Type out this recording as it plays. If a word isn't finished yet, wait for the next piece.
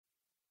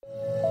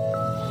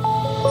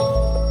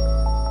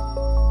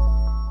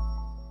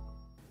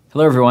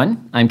Hello,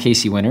 everyone. I'm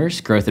Casey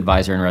Winters, Growth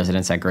Advisor in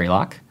Residence at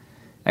Greylock.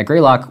 At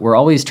Greylock, we're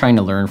always trying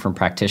to learn from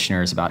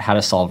practitioners about how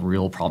to solve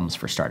real problems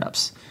for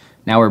startups.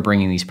 Now we're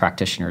bringing these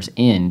practitioners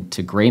in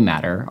to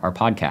Greymatter, our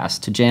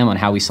podcast, to jam on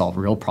how we solve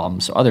real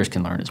problems so others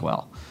can learn as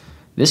well.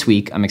 This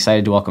week, I'm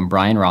excited to welcome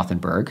Brian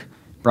Rothenberg.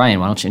 Brian,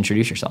 why don't you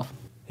introduce yourself?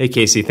 Hey,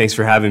 Casey. Thanks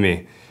for having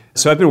me.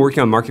 So I've been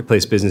working on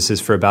marketplace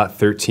businesses for about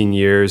 13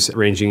 years,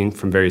 ranging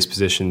from various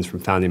positions from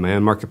founding my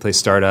own marketplace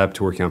startup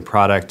to working on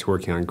product to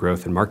working on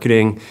growth and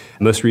marketing.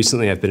 Most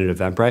recently, I've been at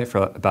Eventbrite for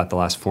about the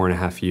last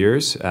 4.5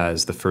 years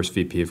as the first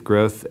VP of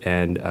growth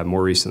and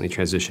more recently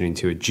transitioning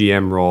to a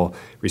GM role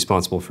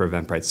responsible for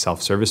Eventbrite's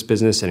self-service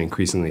business and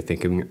increasingly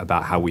thinking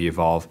about how we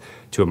evolve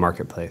to a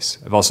marketplace.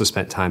 I've also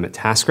spent time at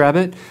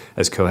TaskRabbit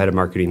as co-head of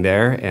marketing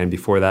there, and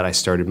before that, I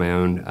started my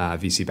own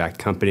VC-backed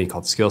company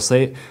called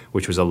SkillSlate,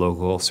 which was a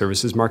local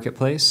services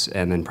marketplace,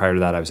 and then prior to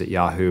that, I was at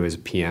Yahoo as a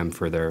PM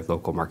for their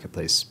local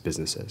marketplace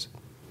businesses.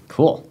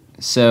 Cool.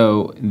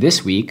 So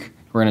this week,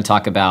 we're going to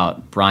talk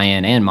about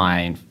Brian and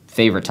my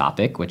favorite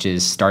topic, which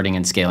is starting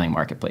and scaling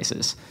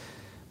marketplaces.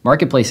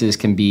 Marketplaces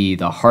can be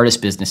the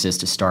hardest businesses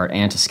to start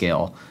and to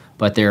scale,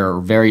 but they're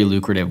very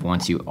lucrative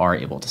once you are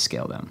able to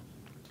scale them.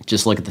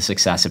 Just look at the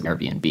success of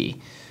Airbnb.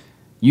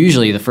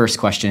 Usually the first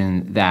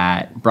question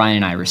that Brian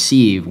and I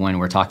receive when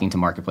we're talking to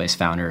marketplace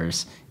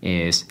founders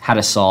is how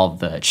to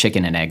solve the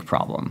chicken and egg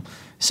problem.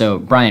 So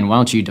Brian, why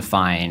don't you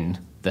define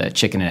the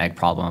chicken and egg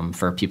problem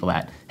for people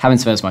that haven't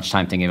spent as much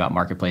time thinking about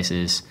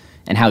marketplaces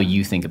and how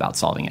you think about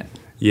solving it?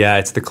 Yeah,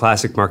 it's the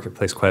classic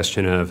marketplace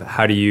question of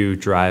how do you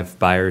drive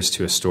buyers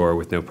to a store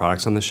with no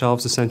products on the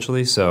shelves,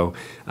 essentially. So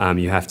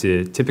you have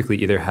to typically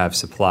either have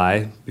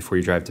supply before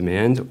you drive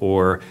demand,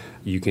 or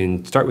you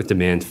can start with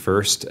demand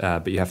first,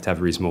 but you have to have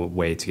a reasonable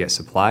way to get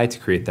supply to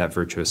create that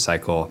virtuous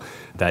cycle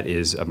that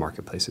is a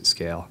marketplace at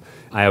scale.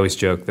 I always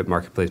joke that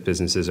marketplace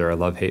businesses are a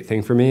love-hate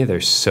thing for me. They're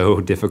so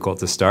difficult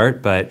to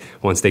start, but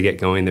once they get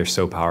going, they're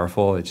so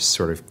powerful. It just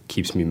sort of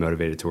keeps me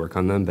motivated to work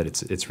on them, but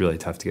it's really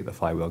tough to get the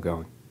flywheel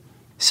going.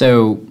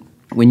 So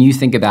when you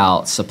think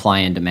about supply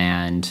and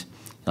demand,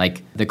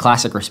 like the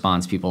classic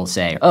response people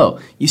say, oh,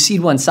 you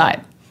seed one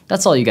side.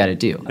 That's all you got to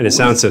do. And it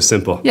sounds so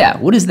simple. Yeah.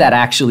 What does that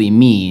actually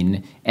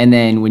mean? And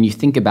then when you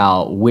think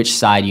about which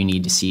side you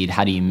need to seed,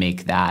 how do you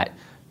make that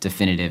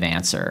definitive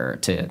answer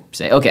to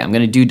say, okay, I'm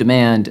going to do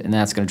demand and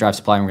that's going to drive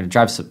supply. I'm going to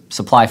drive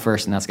supply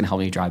first and that's going to help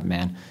me drive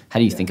demand. How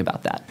do you think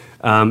about that?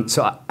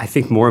 So I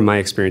think more of my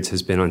experience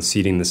has been on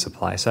seeding the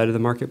supply side of the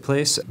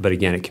marketplace. But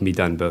again, it can be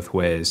done both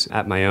ways.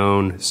 At my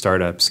own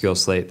startup,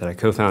 SkillSlate, that I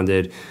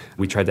co-founded,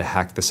 we tried to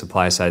hack the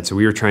supply side. So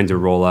we were trying to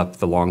roll up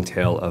the long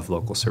tail of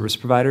local service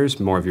providers,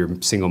 more of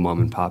your single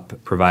mom and pop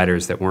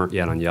providers that weren't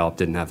yet on Yelp,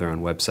 didn't have their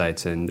own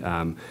websites.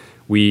 And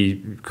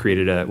we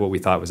created what we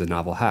thought was a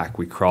novel hack.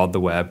 We crawled the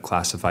web,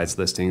 classifieds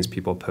listings,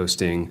 people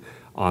posting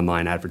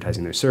online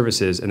advertising their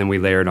services, and then we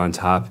layered on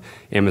top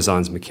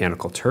Amazon's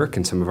Mechanical Turk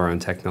and some of our own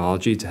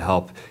technology to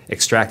help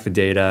extract the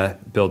data,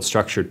 build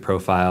structured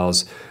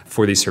profiles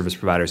for these service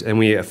providers. And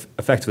we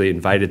effectively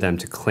invited them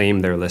to claim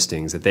their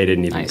listings that they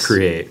didn't even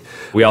create.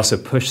 We also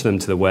pushed them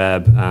to the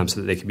web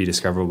so that they could be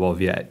discoverable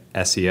via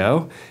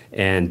SEO,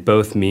 and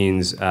both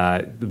means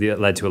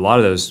led to a lot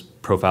of those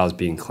profiles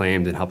being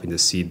claimed and helping to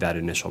seed that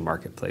initial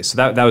marketplace. So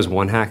that was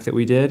one hack that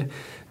we did.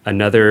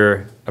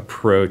 Another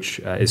approach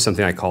is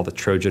something I call the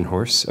Trojan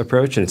horse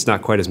approach, and it's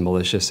not quite as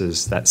malicious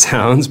as that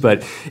sounds,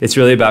 but it's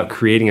really about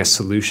creating a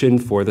solution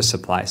for the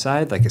supply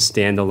side, like a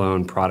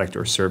standalone product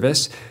or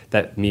service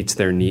that meets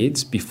their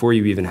needs before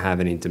you even have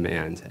any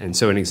demand. And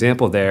so an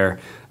example there,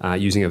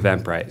 using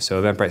Eventbrite.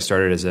 So Eventbrite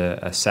started as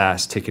a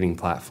SaaS ticketing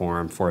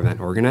platform for event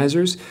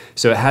organizers,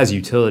 so it has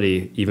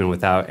utility even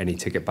without any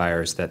ticket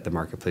buyers that the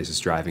marketplace is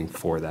driving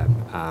for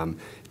them.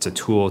 It's a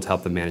tool to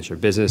help them manage their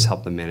business,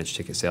 help them manage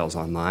ticket sales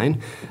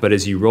online. But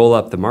as you roll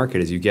up the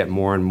market, as you get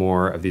more and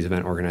more of these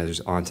event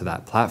organizers onto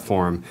that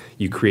platform,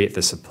 you create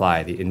the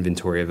supply, the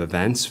inventory of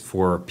events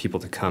for people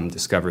to come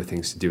discover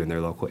things to do in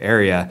their local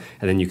area,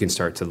 and then you can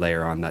start to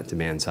layer on that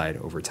demand side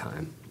over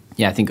time.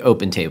 Yeah, I think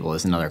OpenTable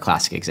is another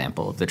classic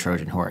example of the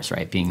Trojan horse,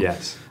 right?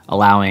 Yes.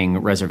 Allowing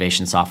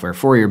reservation software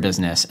for your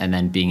business and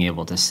then being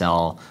able to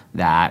sell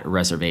that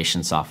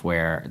reservation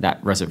software,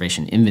 that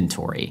reservation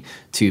inventory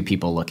to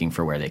people looking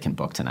for where they can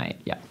book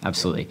tonight. Yeah,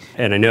 absolutely.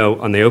 And I know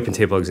on the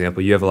OpenTable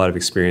example, you have a lot of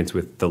experience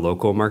with the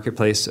local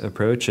marketplace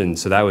approach. And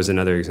so that was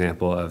another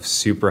example of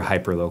super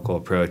hyper-local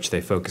approach.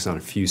 They focus on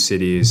a few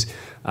cities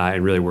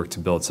and really work to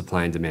build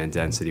supply and demand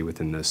density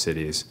within those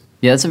cities.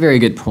 Yeah, that's a very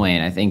good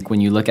point. I think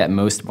when you look at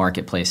most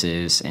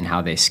marketplaces and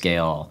how they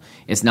scale,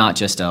 it's not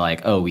just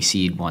we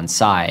seed one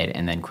side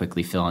and then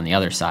quickly fill on the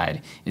other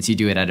side. It's you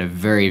do it at a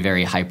very,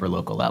 very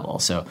hyper-local level.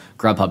 So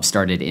Grubhub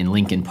started in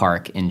Lincoln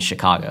Park in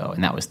Chicago,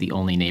 and that was the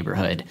only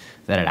neighborhood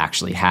that had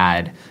actually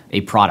had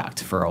a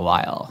product for a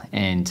while.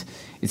 And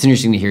it's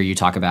interesting to hear you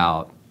talk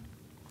about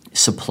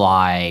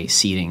supply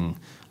seeding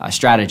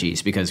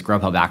strategies, because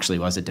Grubhub actually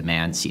was a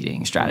demand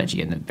seeding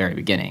strategy in the very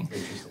beginning.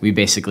 We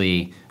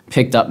basically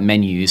picked up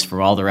menus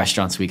for all the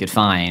restaurants we could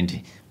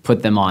find,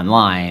 put them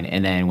online,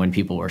 and then when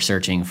people were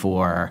searching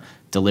for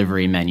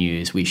delivery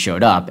menus, we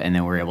showed up, and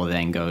then we're able to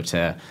then go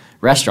to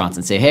restaurants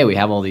and say, hey, we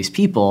have all these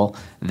people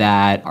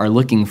that are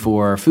looking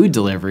for food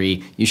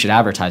delivery. You should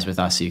advertise with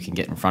us so you can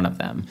get in front of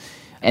them.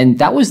 And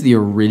that was the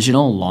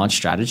original launch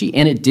strategy,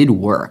 and it did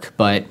work.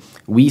 But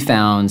we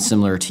found,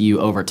 similar to you,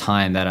 over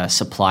time that a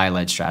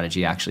supply-led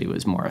strategy actually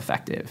was more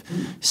effective.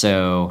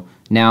 So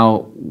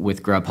now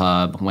with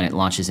Grubhub, when it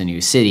launches a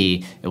new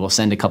city, it will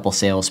send a couple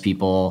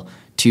salespeople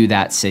to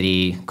that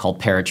city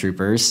called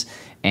paratroopers,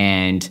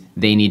 and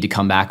they need to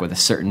come back with a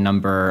certain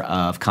number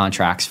of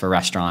contracts for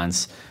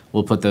restaurants.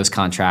 We'll put those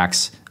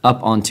contracts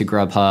up onto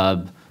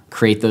Grubhub,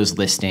 create those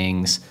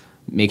listings,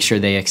 make sure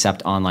they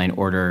accept online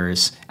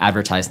orders,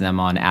 advertise them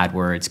on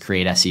AdWords,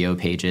 create SEO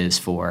pages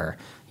for,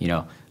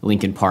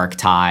 Lincoln Park,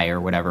 Thai,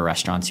 or whatever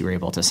restaurants you were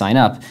able to sign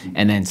up,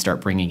 and then start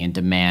bringing in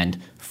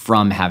demand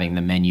from having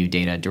the menu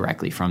data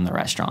directly from the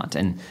restaurant.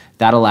 And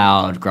that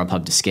allowed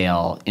Grubhub to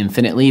scale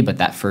infinitely, but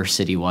that first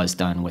city was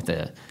done with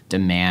a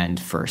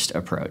demand-first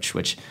approach,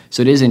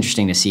 so it is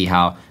interesting to see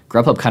how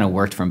Grubhub kind of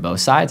worked from both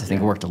sides. I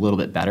think it worked a little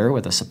bit better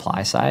with a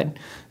supply-side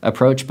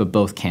approach, but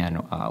both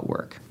can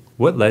work.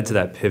 What led to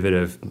that pivot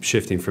of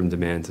shifting from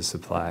demand to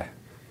supply?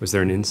 Was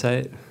there an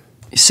insight?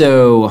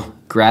 So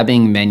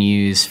grabbing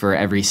menus for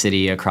every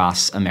city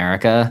across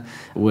America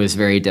was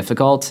very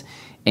difficult.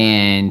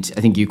 And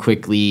I think you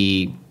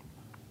quickly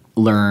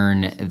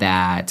learn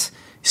that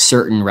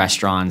certain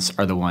restaurants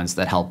are the ones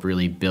that help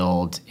really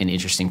build an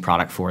interesting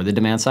product for the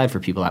demand side for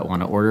people that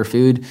want to order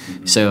food.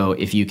 Mm-hmm. So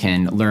if you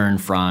can learn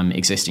from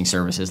existing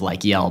services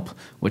like Yelp,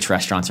 which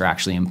restaurants are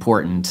actually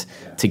important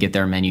to get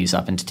their menus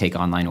up and to take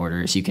online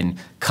orders, you can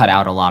cut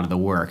out a lot of the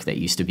work that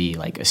used to be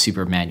like a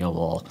super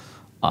manual.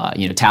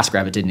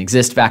 TaskRabbit didn't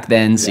exist back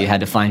then, so you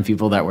had to find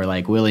people that were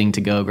like willing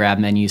to go grab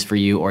menus for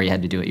you, or you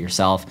had to do it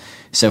yourself.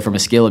 So from a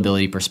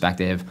scalability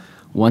perspective,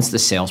 once the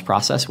sales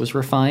process was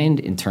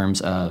refined in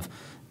terms of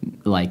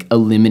like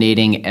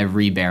eliminating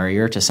every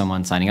barrier to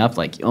someone signing up,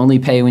 like you only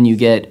pay when you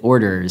get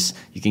orders,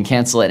 you can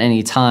cancel at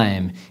any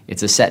time,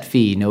 it's a set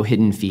fee, no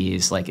hidden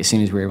fees. Like as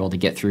soon as we were able to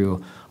get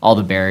through all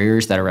the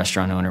barriers that a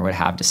restaurant owner would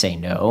have to say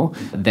no,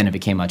 then it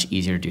became much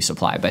easier to do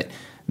supply. But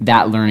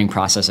that learning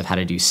process of how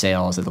to do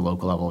sales at the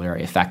local level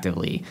very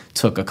effectively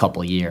took a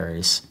couple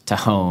years to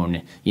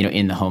hone,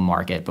 in the home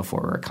market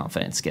before we were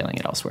confident scaling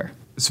it elsewhere.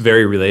 It's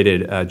very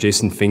related.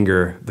 Jason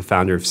Finger, the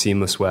founder of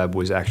Seamless Web,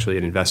 was actually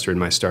an investor in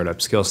my startup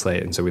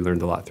SkillSlate, and so we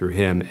learned a lot through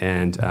him.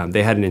 And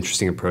they had an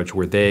interesting approach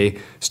where they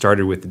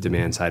started with the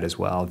demand side as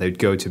well. They'd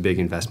go to big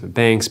investment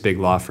banks, big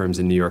law firms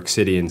in New York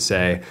City and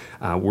say,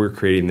 we're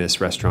creating this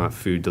restaurant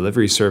food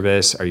delivery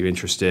service. Are you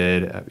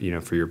interested,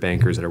 for your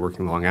bankers that are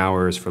working long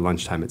hours, for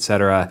lunchtime, et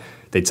cetera?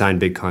 They'd sign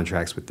big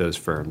contracts with those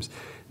firms.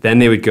 Then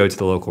they would go to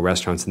the local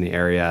restaurants in the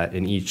area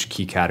in each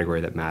key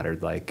category that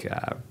mattered, like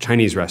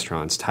Chinese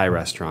restaurants, Thai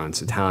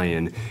restaurants,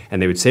 Italian,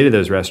 and they would say to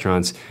those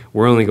restaurants,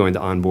 we're only going to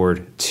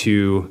onboard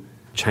 2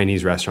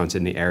 Chinese restaurants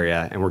in the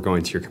area, and we're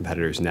going to your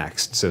competitors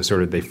next. So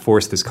sort of they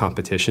forced this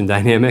competition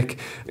dynamic,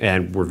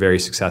 and were very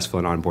successful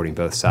in onboarding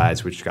both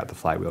sides, which got the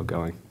flywheel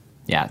going.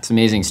 Yeah, it's an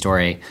amazing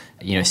story.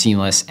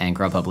 Seamless and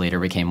Grubhub later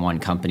became one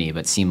company,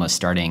 but Seamless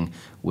starting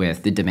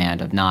with the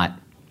demand of not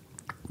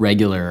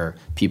regular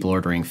people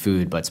ordering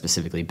food, but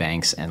specifically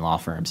banks and law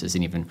firms is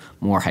an even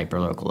more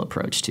hyperlocal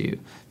approach to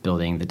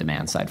building the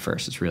demand side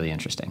first. It's really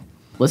interesting.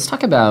 Let's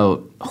talk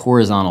about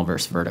horizontal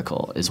versus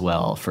vertical as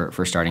well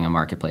for starting a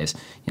marketplace.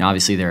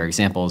 Obviously there are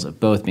examples of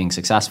both being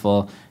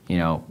successful.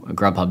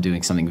 Grubhub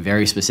doing something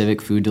very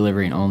specific, food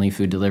delivery and only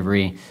food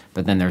delivery.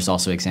 But then there's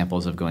also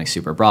examples of going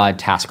super broad.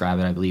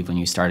 TaskRabbit, I believe, when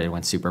you started,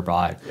 went super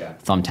broad. Yeah.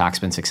 Thumbtack's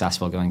been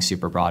successful going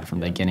super broad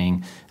from the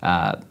beginning.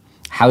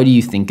 How do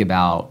you think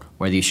about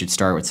whether you should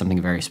start with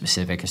something very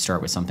specific or start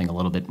with something a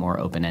little bit more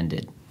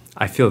open-ended?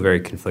 I feel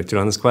very conflicted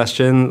on this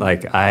question.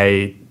 Like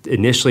I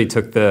initially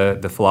took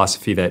the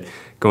philosophy that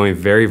going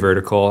very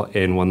vertical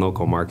in one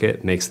local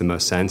market makes the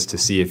most sense to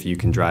see if you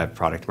can drive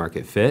product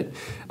market fit.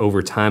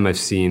 Over time, I've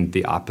seen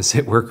the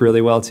opposite work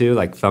really well too,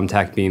 like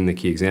Thumbtack being the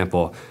key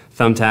example.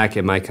 Thumbtack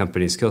and my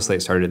company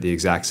SkillSlate started at the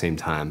exact same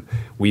time.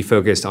 We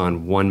focused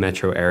on one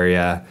metro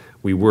area.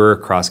 We were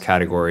cross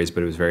categories,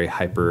 but it was very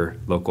hyper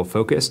local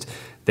focused.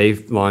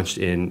 They've launched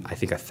in, I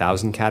think,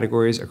 1,000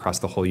 categories across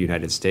the whole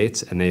United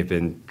States, and they've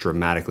been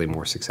dramatically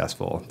more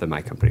successful than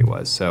my company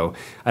was. So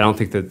I don't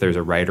think that there's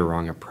a right or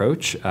wrong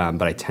approach,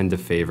 but I tend to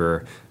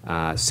favor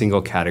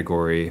single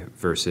category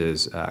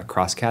versus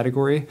cross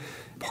category.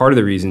 Part of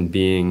the reason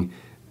being,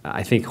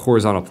 I think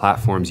horizontal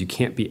platforms, you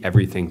can't be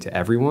everything to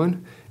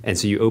everyone. And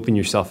so you open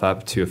yourself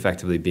up to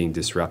effectively being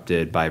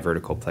disrupted by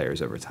vertical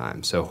players over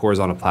time. So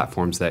horizontal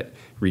platforms that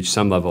reach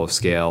some level of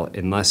scale,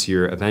 unless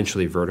you're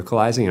eventually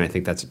verticalizing, and I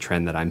think that's a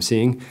trend that I'm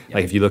seeing. Yep.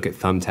 Like if you look at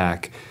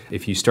Thumbtack,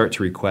 if you start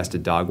to request a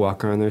dog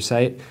walker on their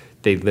site,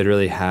 they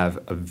literally have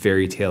a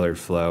very tailored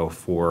flow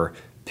for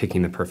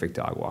picking the perfect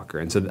dog walker.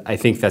 And so I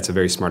think that's a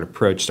very smart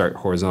approach. Start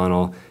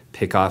horizontal,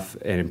 pick off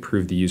and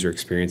improve the user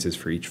experiences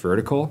for each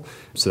vertical.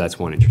 So that's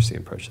one interesting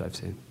approach that I've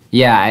seen.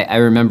 Yeah, I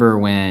remember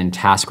when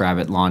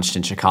TaskRabbit launched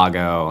in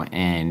Chicago,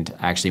 and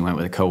I actually went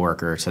with a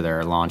coworker to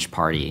their launch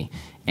party.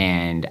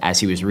 And as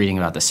he was reading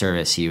about the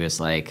service, he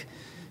was like,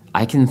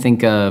 I can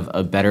think of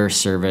a better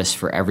service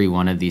for every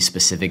one of these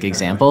specific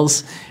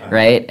examples,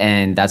 right?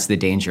 And that's the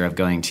danger of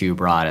going too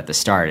broad at the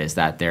start, is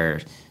that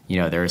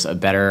there's a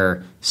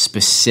better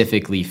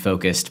specifically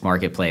focused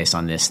marketplace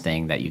on this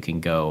thing that you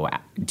can go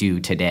do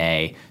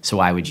today. So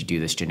why would you do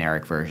this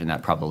generic version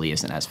that probably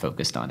isn't as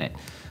focused on it?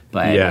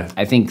 But yeah.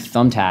 I think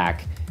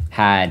Thumbtack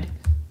had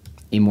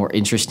a more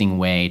interesting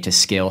way to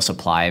scale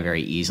supply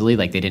very easily.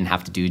 Like, they didn't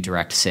have to do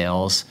direct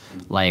sales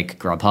like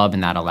Grubhub,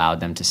 and that allowed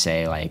them to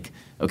say, like,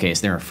 okay,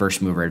 is there a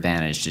first mover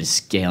advantage to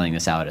scaling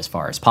this out as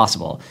far as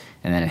possible?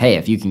 And then, hey,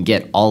 if you can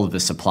get all of the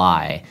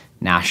supply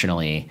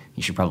nationally,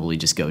 you should probably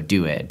just go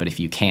do it. But if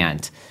you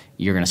can't,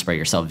 you're going to spread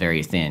yourself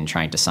very thin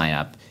trying to sign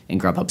up, in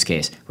Grubhub's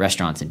case,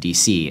 restaurants in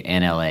DC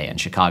and LA and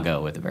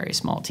Chicago with a very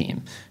small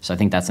team. So I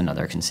think that's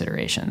another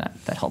consideration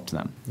that helped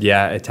them.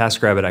 Yeah, at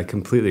TaskRabbit, I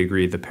completely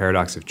agree. The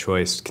paradox of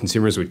choice.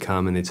 Consumers would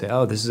come and they'd say,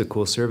 oh, this is a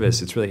cool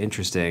service. It's really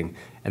interesting.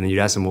 And then you'd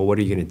ask them, well, what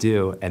are you going to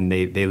do? And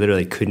they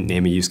literally couldn't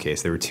name a use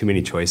case. There were too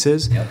many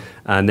choices. Yep.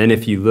 And then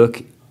if you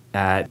look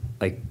at,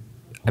 like,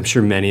 I'm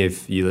sure many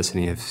of you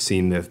listening have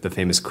seen the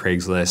famous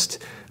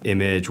Craigslist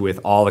image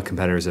with all the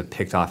competitors have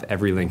picked off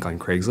every link on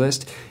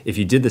Craigslist. If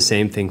you did the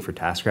same thing for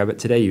TaskRabbit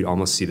today, you'd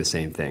almost see the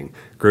same thing.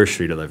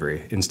 Grocery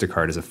delivery,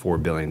 Instacart is a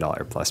 $4 billion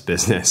plus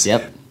business.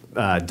 Yep.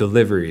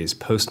 Deliveries,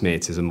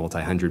 Postmates is a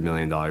multi-$100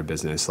 million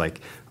business. Like,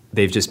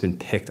 they've just been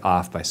picked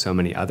off by so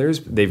many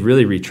others. They've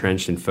really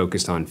retrenched and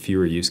focused on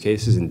fewer use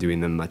cases and doing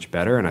them much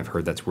better. And I've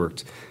heard that's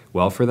worked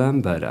well for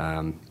them. But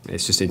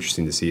it's just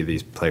interesting to see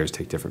these players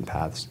take different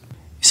paths.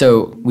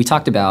 So we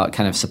talked about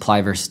kind of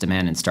supply versus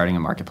demand and starting a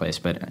marketplace,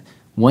 but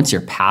once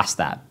you're past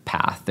that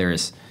path,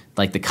 there's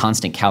like the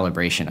constant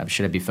calibration of,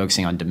 should I be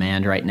focusing on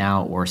demand right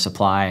now or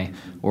supply,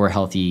 or a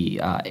healthy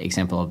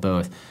example of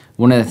both?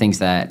 One of the things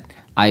that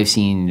I've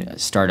seen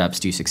startups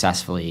do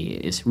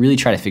successfully is really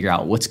try to figure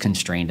out what's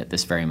constrained at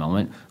this very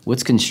moment.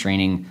 What's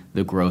constraining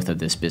the growth of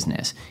this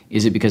business?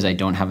 Is it because I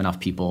don't have enough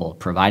people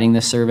providing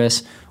this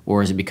service,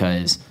 or is it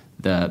because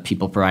the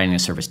people providing the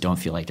service don't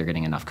feel like they're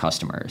getting enough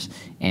customers?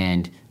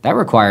 And that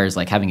requires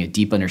like having a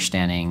deep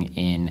understanding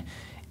in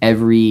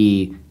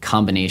every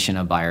combination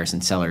of buyers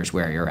and sellers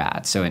where you're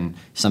at. So in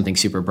something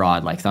super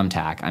broad like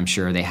Thumbtack, I'm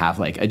sure they have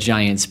like a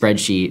giant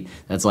spreadsheet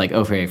that's like,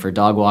 okay, for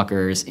dog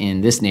walkers in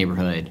this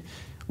neighborhood,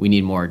 we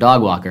need more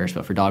dog walkers,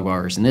 but for dog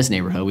walkers in this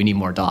neighborhood, we need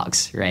more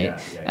dogs, right?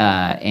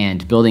 Yeah.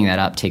 And building that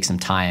up takes some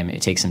time.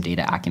 It takes some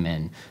data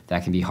acumen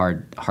that can be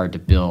hard to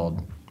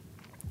build.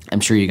 I'm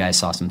sure you guys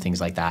saw some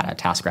things like that at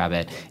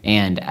TaskRabbit,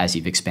 and as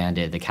you've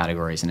expanded the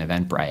categories in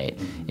Eventbrite,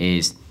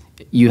 is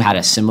you had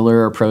a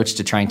similar approach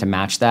to trying to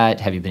match that?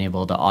 Have you been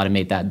able to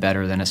automate that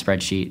better than a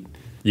spreadsheet?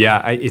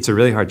 Yeah, it's a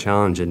really hard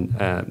challenge, and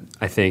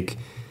I think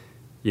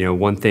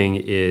one thing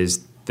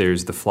is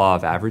there's the flaw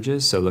of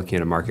averages. So looking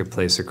at a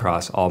marketplace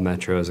across all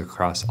metros,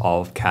 across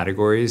all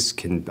categories,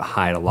 can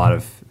hide a lot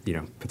of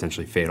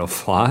potentially fatal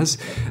flaws.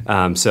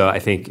 So I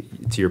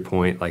think, to your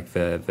point, like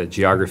the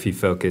geography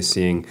focus,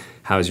 seeing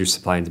how is your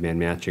supply and demand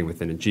matching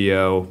within a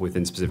geo,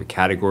 within specific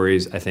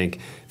categories. I think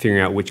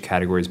figuring out which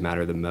categories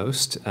matter the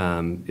most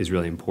is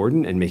really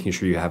important, and making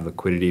sure you have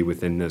liquidity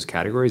within those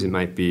categories. It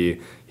might be,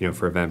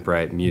 for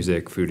Eventbrite,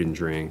 music, food and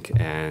drink,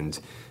 and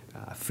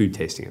food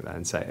tasting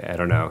events, I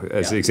don't know,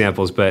 as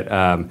examples,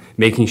 but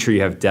making sure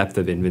you have depth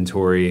of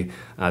inventory.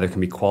 There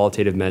can be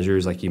qualitative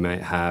measures, like you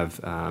might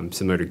have,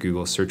 similar to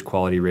Google search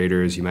quality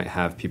raters, you might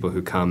have people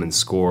who come and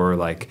score,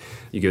 like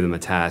you give them a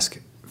task,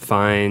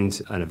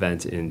 find an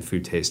event in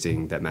food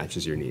tasting that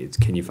matches your needs.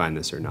 Can you find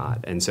this or not?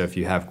 And so if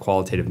you have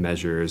qualitative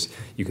measures,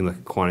 you can look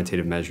at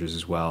quantitative measures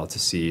as well to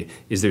see,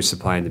 is there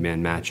supply and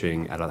demand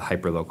matching at a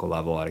hyperlocal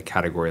level, at a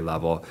category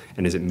level,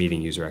 and is it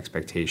meeting user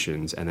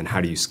expectations? And then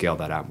how do you scale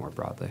that out more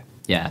broadly?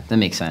 Yeah, that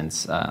makes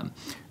sense.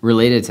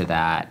 Related to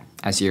that,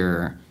 as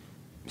you're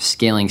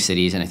scaling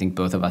cities, and I think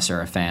both of us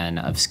are a fan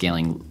of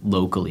scaling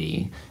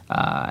locally,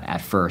 at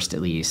first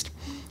at least,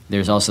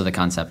 there's also the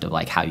concept of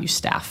like how you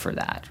staff for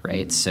that,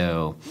 right?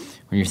 So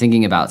when you're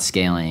thinking about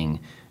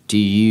scaling, do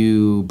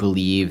you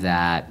believe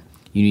that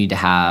you need to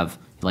have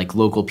like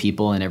local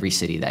people in every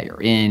city that you're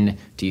in?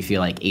 Do you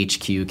feel like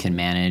HQ can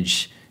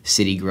manage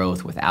city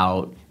growth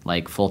without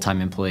like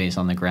full-time employees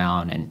on the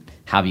ground? And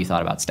how have you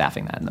thought about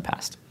staffing that in the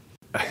past?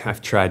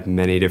 I've tried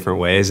many different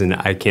ways, and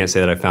I can't say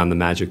that I found the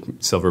magic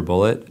silver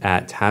bullet.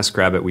 At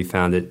TaskRabbit, we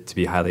found it to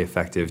be highly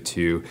effective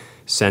to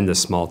send a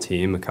small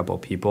team, a couple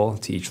of people,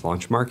 to each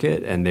launch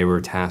market, and they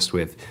were tasked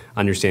with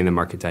understanding the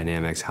market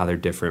dynamics, how they're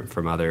different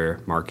from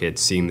other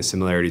markets, seeing the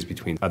similarities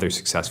between other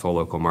successful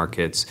local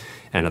markets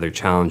and other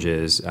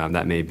challenges.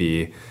 That may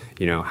be,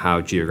 how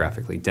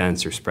geographically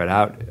dense or spread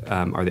out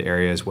are the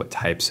areas, what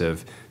types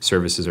of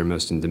services are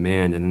most in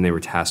demand, and then they were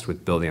tasked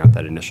with building out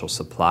that initial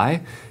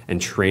supply and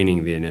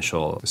training the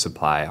initial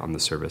supply on the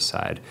service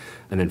side.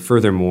 And then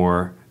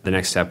furthermore, the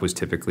next step was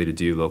typically to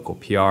do local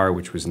PR,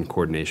 which was in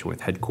coordination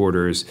with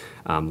headquarters,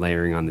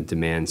 layering on the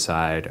demand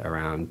side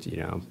around,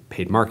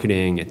 paid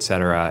marketing, et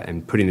cetera,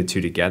 and putting the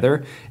two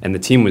together. And the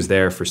team was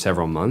there for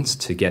several months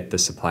to get the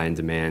supply and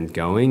demand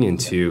going and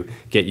to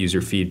get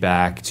user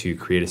feedback, to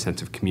create a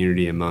sense of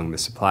community among the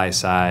supply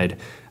side,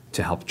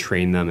 to help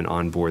train them and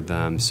onboard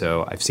them.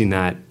 So I've seen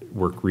that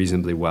work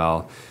reasonably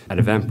well. At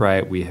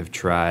Eventbrite, we have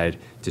tried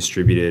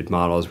distributed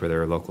models where there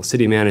are local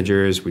city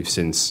managers. We've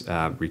since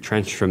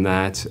retrenched from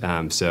that.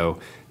 So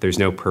there's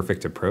no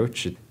perfect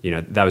approach.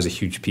 That was a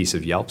huge piece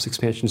of Yelp's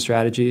expansion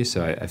strategy.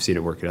 So I've seen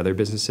it work at other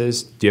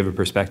businesses. Do you have a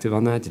perspective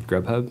on that? Did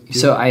Grubhub?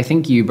 So I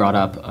think you brought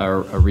up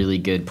a really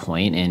good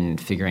point in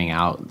figuring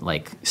out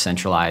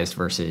centralized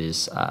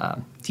versus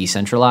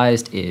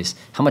decentralized is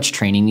how much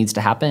training needs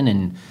to happen,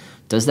 and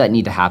does that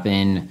need to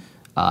happen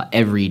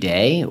every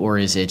day, or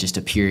is it just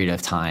a period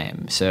of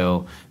time?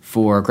 So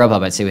for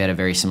Grubhub, I'd say we had a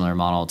very similar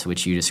model to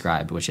which you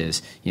described, which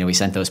is, we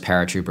sent those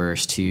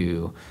paratroopers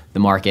to the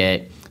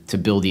market to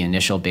build the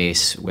initial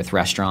base with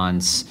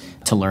restaurants,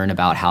 to learn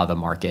about how the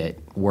market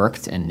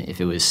worked and if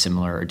it was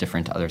similar or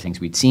different to other things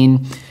we'd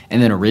seen.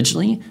 And then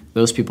originally,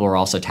 those people were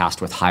also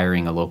tasked with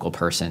hiring a local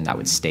person that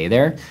would stay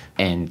there.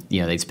 And,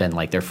 they'd spend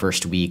their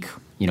first week,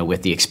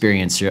 with the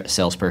experienced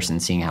salesperson,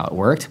 seeing how it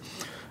worked.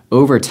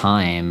 Over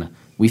time,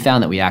 we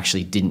found that we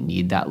actually didn't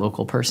need that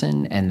local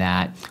person and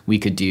that we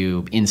could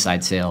do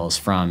inside sales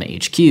from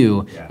HQ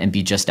and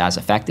be just as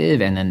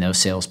effective. And then those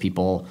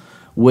salespeople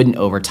wouldn't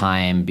over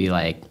time be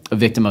a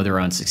victim of their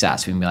own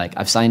success. We'd be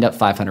I've signed up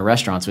 500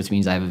 restaurants, which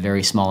means I have a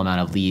very small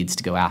amount of leads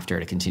to go after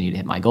to continue to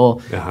hit my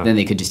goal. Then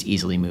they could just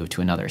easily move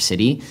to another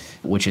city,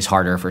 which is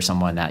harder for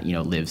someone that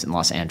lives in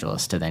Los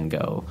Angeles to then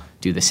go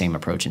do the same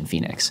approach in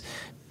Phoenix.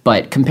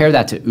 But compare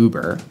that to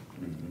Uber,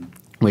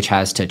 which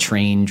has to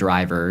train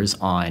drivers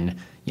on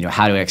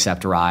how to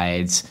accept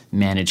rides,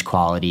 manage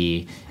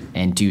quality,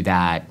 and do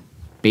that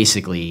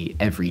basically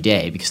every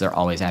day because they're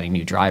always adding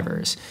new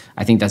drivers.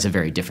 I think that's a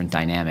very different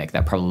dynamic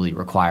that probably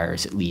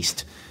requires at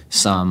least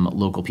some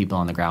local people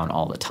on the ground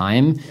all the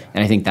time.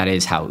 And I think that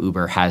is how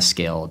Uber has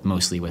scaled,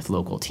 mostly with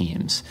local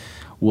teams.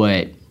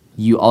 What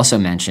you also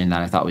mentioned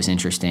that I thought was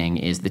interesting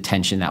is the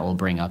tension that will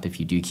bring up if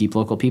you do keep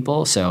local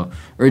people. So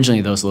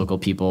originally those local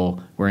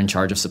people were in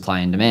charge of supply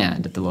and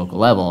demand at the local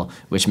level,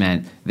 which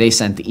meant they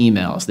sent the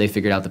emails, they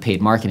figured out the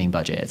paid marketing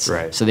budgets.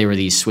 Right. So they were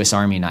these Swiss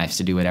Army knives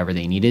to do whatever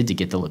they needed to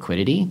get the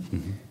liquidity.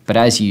 Mm-hmm. But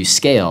as you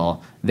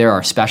scale, there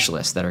are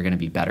specialists that are going to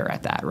be better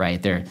at that,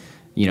 right? They're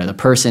the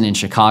person in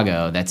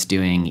Chicago that's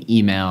doing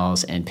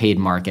emails and paid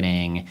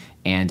marketing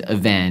and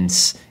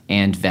events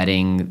and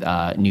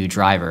vetting new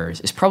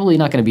drivers is probably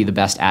not going to be the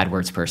best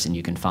AdWords person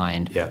you can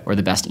find or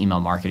the best email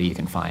marketer you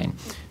can find.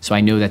 So I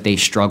know that they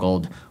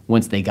struggled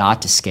once they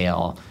got to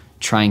scale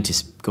trying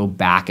to go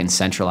back and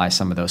centralize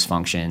some of those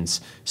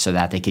functions so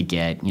that they could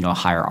get a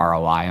higher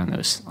ROI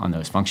on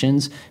those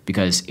functions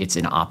because it's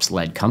an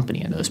ops-led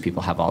company and those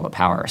people have all the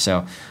power.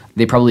 So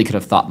they probably could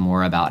have thought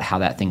more about how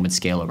that thing would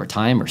scale over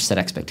time or set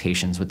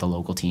expectations with the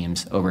local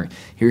teams over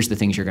here's the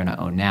things you're going to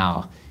own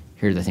now,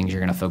 here are the things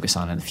you're going to focus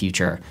on in the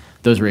future.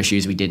 Those were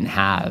issues we didn't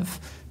have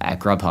at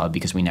Grubhub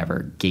because we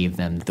never gave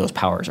them those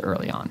powers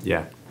early on.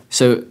 Yeah.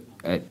 So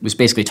it was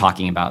basically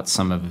talking about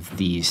some of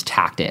these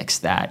tactics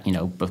that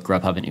both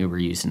Grubhub and Uber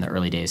used in the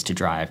early days to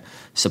drive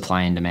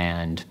supply and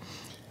demand.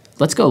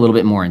 Let's go a little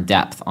bit more in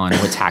depth on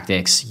what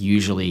tactics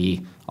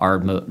usually are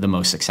the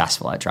most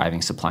successful at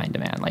driving supply and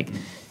demand.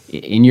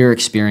 In your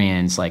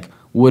experience,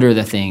 what are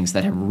the things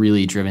that have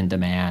really driven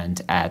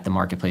demand at the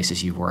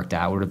marketplaces you've worked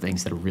at? What are the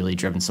things that have really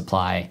driven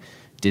supply?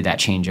 Did that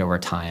change over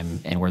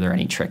time? And were there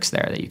any tricks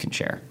there that you can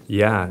share?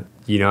 Yeah.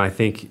 I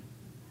think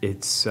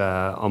it's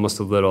almost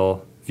a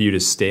little viewed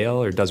as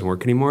stale or doesn't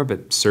work anymore,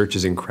 but search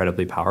is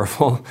incredibly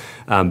powerful,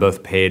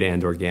 both paid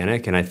and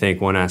organic. And I think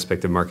one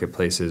aspect of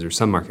marketplaces, or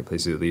some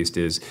marketplaces at least,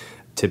 is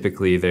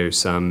typically there's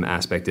some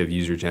aspect of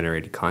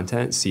user-generated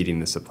content seeding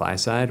the supply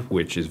side,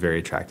 which is very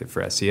attractive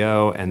for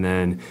SEO. And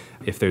then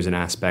if there's an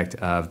aspect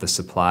of the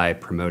supply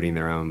promoting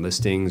their own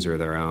listings or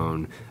their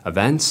own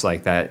events,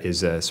 that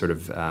is a sort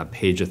of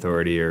page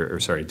authority or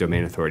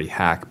domain authority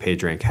hack,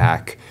 PageRank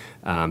hack,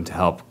 to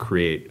help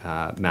create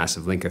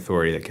massive link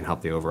authority that can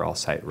help the overall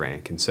site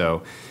rank. And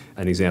so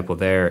an example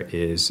there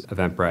is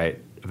Eventbrite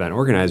event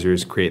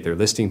organizers create their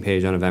listing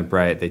page on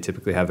Eventbrite. They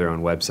typically have their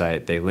own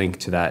website. They link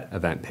to that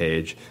event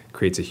page,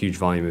 creates a huge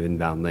volume of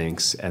inbound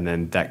links, and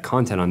then that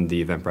content on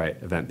the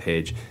Eventbrite event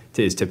page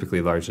is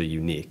typically largely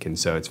unique. And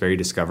so it's very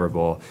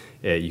discoverable.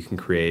 You can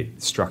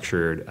create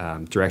structured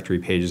directory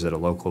pages at a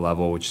local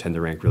level, which tend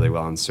to rank really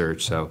well in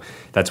search. So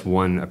that's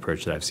one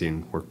approach that I've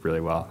seen work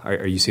really well.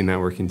 Are you seeing that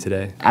working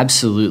today?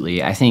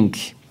 Absolutely. I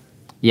think,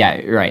 yeah,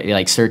 you're right.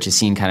 Like search is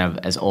seen kind of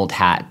as old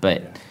hat,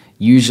 but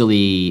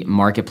usually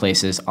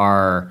marketplaces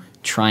are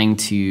trying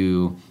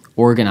to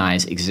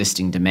organize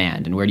existing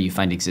demand. And where do you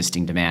find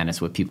existing demand?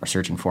 It's what people are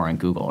searching for on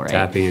Google, right?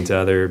 Tapping into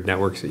other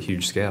networks at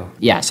huge scale.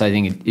 Yeah, so I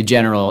think in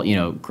general,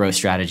 growth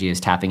strategy is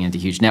tapping into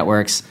huge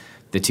networks.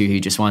 The two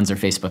hugest ones are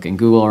Facebook and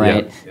Google,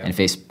 right? Yep. And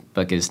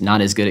Facebook is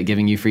not as good at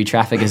giving you free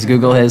traffic as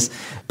Google is.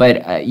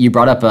 But you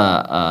brought up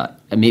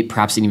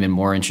perhaps an even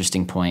more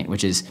interesting point,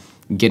 which is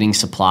getting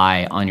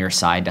supply on your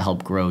side to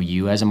help grow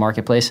you as a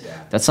marketplace.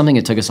 That's something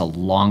that took us a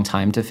long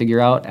time to figure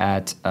out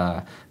at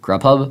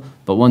Grubhub.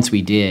 But once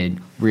we did,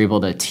 we were able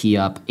to tee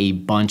up a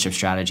bunch of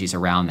strategies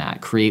around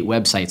that, create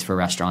websites for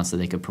restaurants that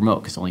they could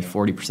promote, because only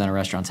 40% of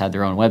restaurants had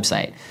their own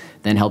website,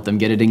 then help them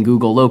get it in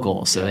Google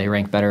Local so they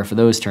rank better for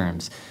those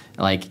terms.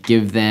 Like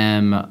give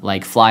them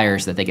like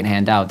flyers that they can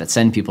hand out that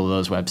send people to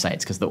those websites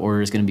because the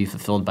order is going to be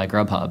fulfilled by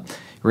Grubhub.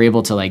 We're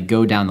able to like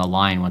go down the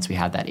line once we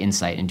had that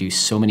insight and do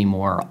so many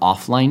more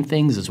offline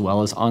things as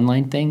well as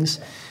online things.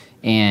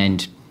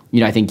 And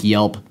I think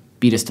Yelp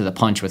beat us to the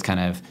punch with kind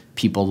of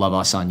people love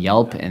us on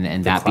Yelp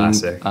and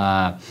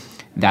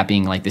that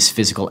being like this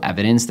physical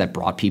evidence that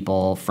brought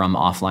people from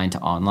offline to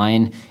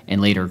online.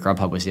 And later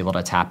Grubhub was able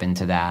to tap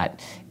into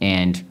that,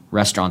 and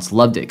restaurants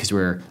loved it because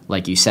we're,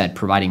 like you said,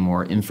 providing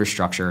more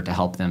infrastructure to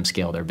help them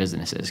scale their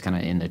businesses kind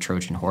of in the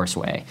Trojan horse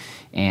way.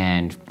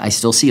 And I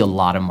still see a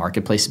lot of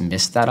marketplaces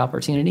miss that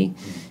opportunity.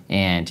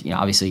 And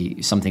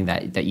obviously something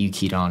that you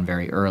keyed on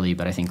very early,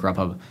 but I think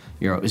Grubhub,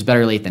 it was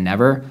better late than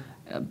never.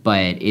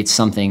 But it's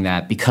something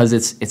that because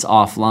it's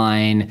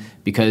offline,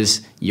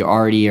 because you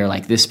already are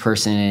like, this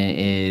person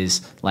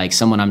is like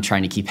someone I'm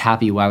trying to keep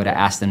happy, why would I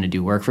ask them to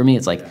do work for me?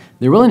 It's like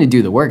they're willing to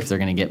do the work if they're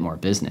going to get more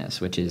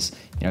business, which is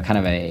kind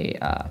of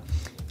an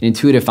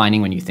intuitive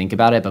finding when you think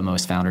about it, but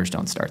most founders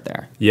don't start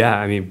there. Yeah,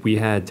 I mean, we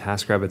had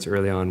TaskRabbits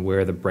early on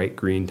wear the bright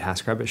green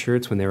TaskRabbit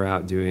shirts when they were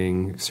out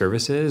doing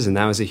services, and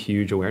that was a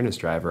huge awareness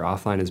driver.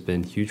 Offline has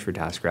been huge for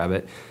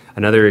TaskRabbit.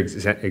 Another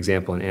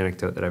example and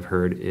anecdote that I've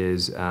heard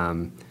is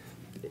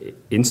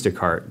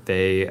Instacart.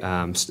 They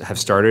have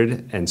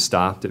started and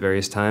stopped at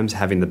various times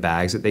having the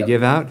bags that they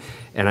give out,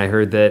 and I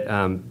heard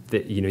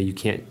that you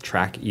can't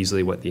track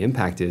easily what the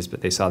impact is, but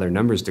they saw their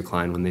numbers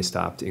decline when they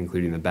stopped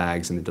including the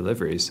bags and the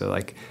deliveries. So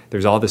like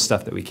there's all this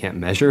stuff that we can't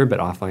measure, but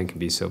offline can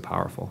be so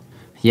powerful.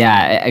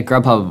 Yeah, at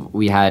Grubhub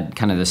we had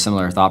kind of the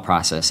similar thought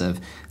process of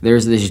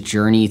there's this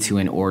journey to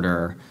an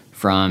order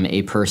from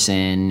a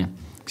person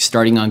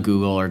starting on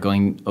Google or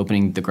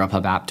opening the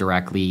Grubhub app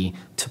directly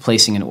to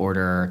placing an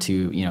order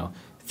to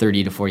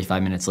 30 to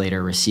 45 minutes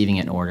later, receiving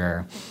an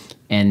order.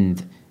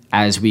 And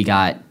as we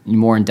got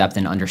more in depth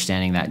in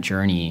understanding that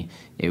journey,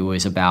 it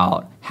was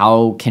about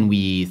how can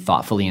we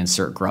thoughtfully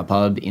insert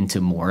Grubhub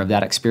into more of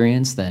that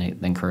experience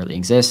than currently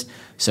exists.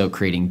 So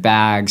creating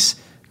bags,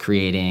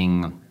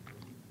 creating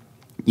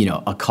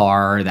a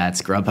car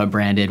that's Grubhub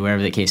branded,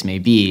 whatever the case may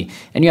be.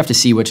 And you have to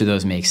see which of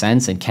those make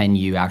sense and can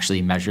you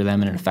actually measure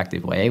them in an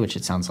effective way, which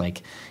it sounds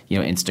like,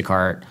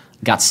 Instacart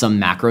got some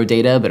macro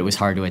data, but it was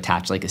hard to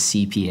attach like a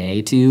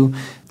CPA to.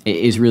 It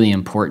is really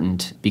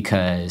important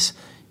because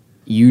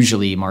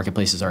usually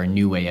marketplaces are a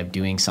new way of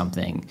doing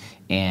something.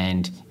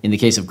 And in the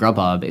case of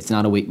Grubhub, it's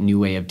not a new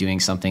way of doing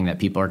something that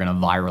people are going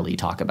to virally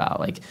talk about.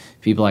 Like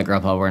people at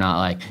Grubhub were not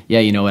like, yeah,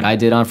 you know what I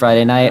did on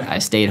Friday night? I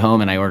stayed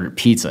home and I ordered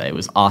pizza. It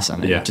was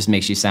awesome. And it just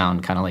makes you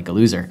sound kind of like a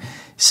loser.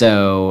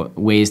 So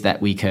ways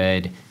that we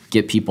could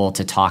get people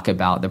to talk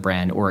about the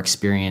brand or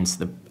experience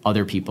the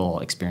other people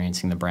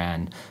experiencing the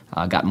brand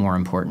got more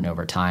important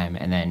over time.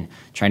 And then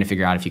trying to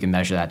figure out if you can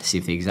measure that to see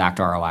if the exact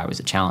ROI was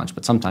a challenge.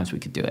 But sometimes we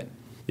could do it.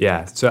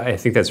 Yeah, so I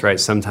think that's right.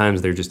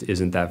 Sometimes there just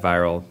isn't that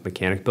viral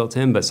mechanic built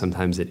in, but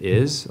sometimes it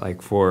is.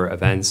 Like for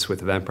events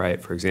with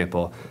Eventbrite, for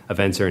example,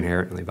 events are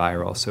inherently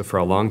viral. So for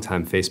a long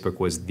time, Facebook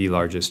was the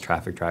largest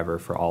traffic driver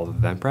for all of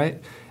Eventbrite.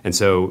 And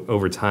so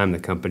over time, the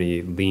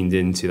company leaned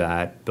into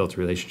that, built a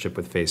relationship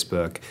with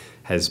Facebook,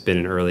 has been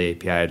an early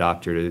API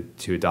adopter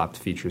to adopt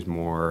features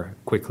more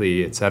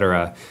quickly, et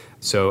cetera.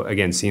 So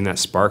again, seeing that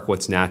spark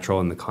what's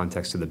natural in the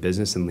context of the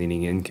business and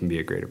leaning in can be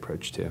a great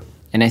approach too.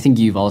 And I think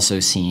you've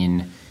also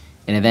seen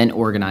an event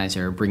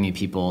organizer bringing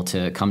people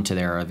to come to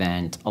their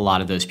event. A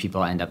lot of those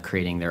people end up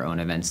creating their own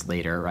events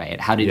later,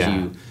 right? How did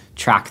you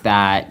track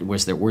that?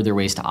 Were there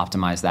ways to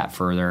optimize that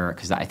further?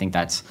 Because I think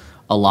that's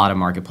a lot of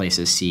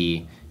marketplaces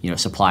see,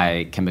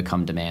 supply can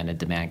become demand and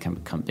demand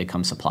can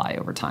become supply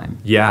over time.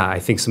 Yeah, I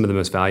think some of the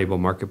most valuable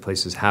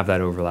marketplaces have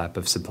that overlap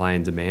of supply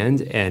and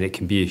demand, and it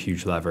can be a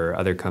huge lever.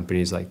 Other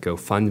companies like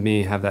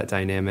GoFundMe have that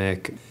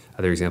dynamic.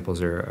 Other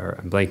examples are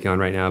I'm blanking on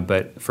right now,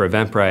 but for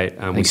Eventbrite,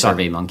 I think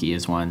SurveyMonkey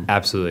is one.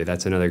 Absolutely,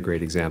 that's another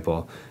great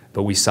example.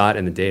 But we saw it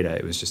in the data;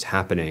 it was just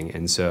happening,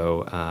 and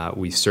so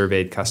we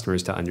surveyed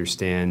customers to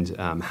understand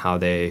how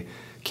they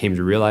came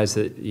to realize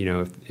that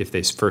if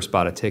they first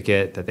bought a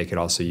ticket, that they could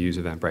also use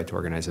Eventbrite to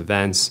organize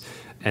events.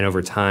 And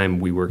over time,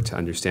 we worked to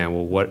understand,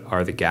 well, what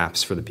are the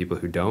gaps for the people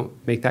who don't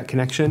make that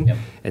connection,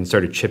 and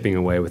started chipping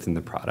away within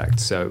the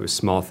product. So it was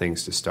small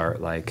things to start,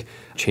 like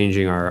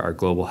changing our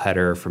global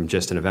header from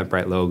just an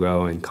Eventbrite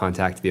logo and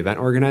contact the event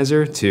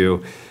organizer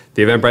to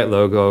the Eventbrite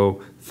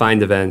logo,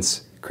 find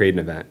events, create an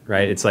event,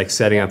 right? It's like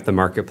setting up the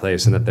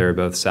marketplace and that there are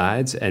both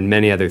sides, and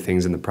many other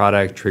things in the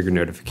product, trigger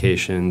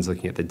notifications,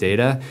 looking at the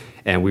data.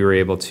 And we were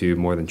able to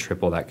more than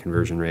triple that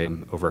conversion rate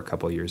over a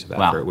couple of years of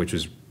effort, which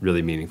was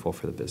really meaningful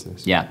for the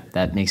business. Yeah,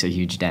 that makes a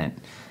huge dent.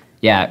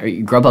 Yeah,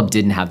 Grubhub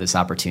didn't have this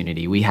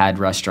opportunity. We had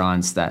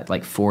restaurants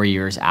that 4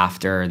 years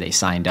after they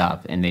signed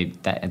up, and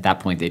at that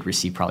point they'd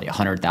received probably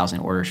 100,000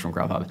 orders from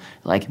Grubhub.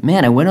 Like,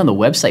 man, I went on the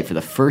website for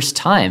the first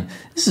time.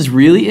 This is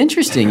really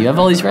interesting. You have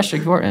all these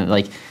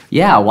restaurants.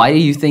 Yeah, why do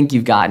you think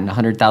you've gotten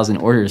 100,000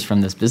 orders from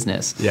this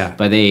business? Yeah.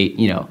 But they,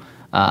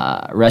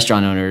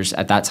 restaurant owners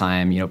at that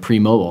time,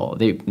 pre-mobile,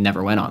 they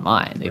never went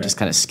online. They just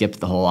kind of skipped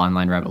the whole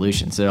online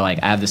revolution. So they're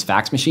like, I have this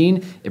fax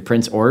machine. It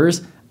prints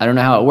orders. I don't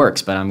know how it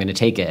works, but I'm going to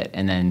take it.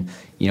 And then,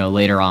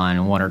 later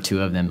on, one or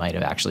two of them might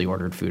have actually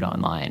ordered food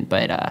online.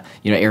 But,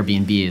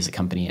 Airbnb is a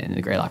company in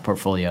the Greylock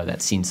portfolio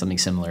that's seen something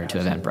similar to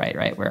Eventbrite,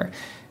 right? Where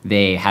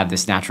they have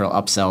this natural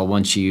upsell.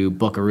 Once you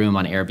book a room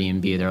on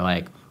Airbnb, they're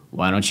like,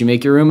 why don't you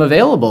make your room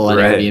available on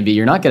Airbnb?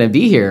 You're not going to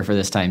be here for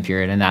this time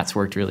period. And that's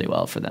worked really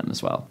well for them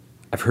as well.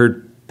 I've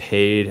heard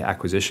paid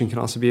acquisition can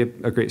also be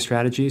a great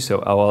strategy. So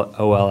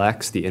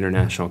OLX, the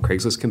international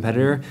Craigslist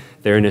competitor,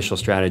 their initial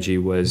strategy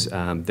was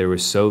there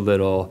was so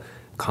little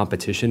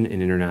competition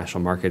in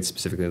international markets,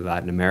 specifically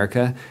Latin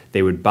America,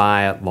 they would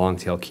buy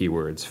long-tail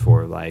keywords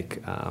for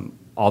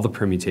all the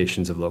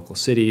permutations of local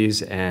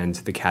cities and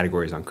the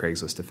categories on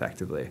Craigslist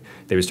effectively.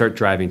 They would start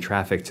driving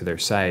traffic to their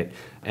site,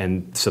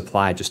 and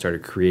supply just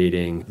started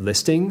creating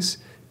listings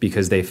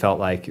because they felt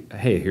like,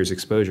 hey, here's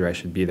exposure, I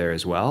should be there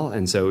as well.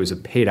 And so it was a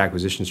paid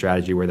acquisition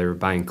strategy where they were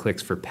buying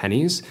clicks for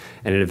pennies,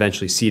 and it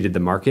eventually seeded the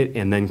market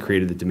and then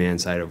created the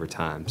demand side over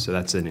time. So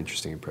that's an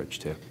interesting approach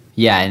too.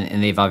 Yeah,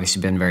 and they've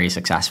obviously been very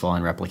successful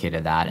and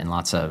replicated that in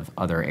lots of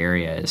other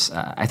areas.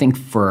 I think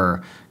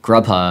for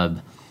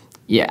Grubhub,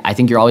 I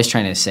think you're always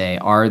trying to say,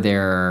 are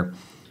there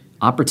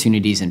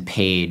opportunities in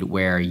paid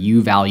where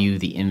you value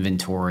the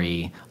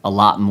inventory a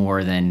lot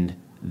more than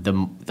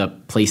the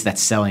place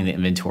that's selling the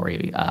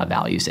inventory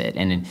values it.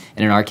 And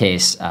in our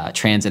case,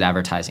 transit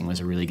advertising was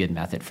a really good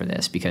method for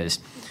this because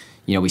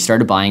we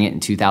started buying it in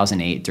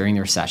 2008 during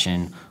the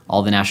recession.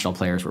 All the national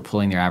players were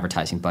pulling their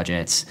advertising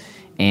budgets,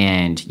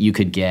 and you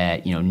could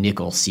get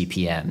nickel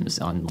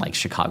CPMs on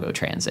Chicago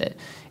Transit.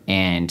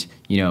 And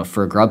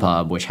for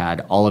Grubhub, which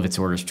had all of its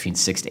orders between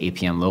 6 to 8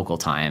 p.m. local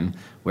time,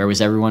 where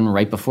was everyone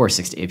right before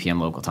 6 to 8 p.m.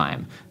 local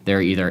time?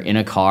 They're either in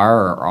a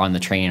car or on the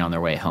train on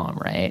their way home,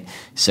 right?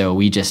 So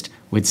we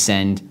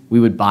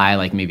would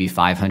buy maybe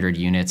 500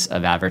 units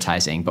of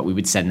advertising, but we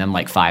would send them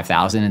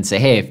 5,000 and say,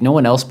 hey, if no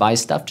one else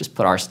buys stuff, just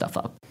put our stuff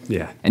up.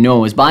 Yeah. And no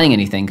one was buying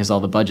anything because all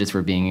the budgets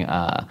were being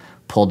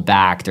pulled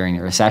back during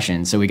the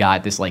recession. So we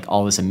got this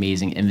all this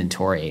amazing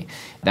inventory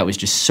that was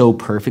just so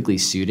perfectly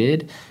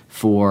suited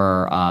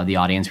for the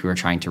audience we were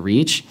trying to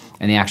reach.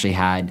 And they actually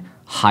had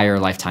higher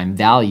lifetime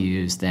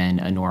values than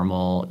a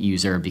normal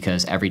user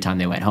because every time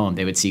they went home,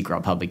 they would see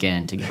Grubhub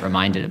again to get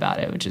reminded about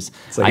it, which is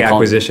it's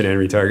acquisition and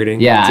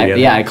retargeting.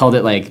 Yeah, I called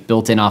it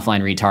built-in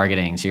offline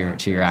retargeting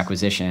to your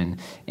acquisition.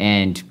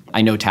 And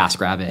I know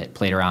TaskRabbit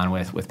played around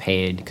with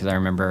paid because I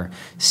remember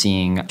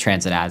seeing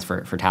transit ads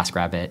for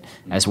TaskRabbit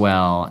as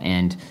well.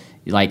 And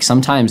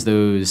sometimes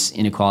those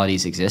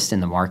inequalities exist in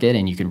the market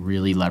and you can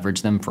really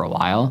leverage them for a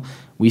while.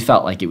 We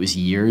felt like it was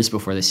years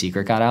before the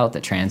secret got out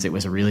that transit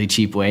was a really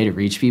cheap way to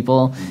reach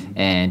people.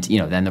 And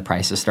then the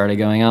prices started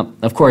going up.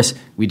 Of course,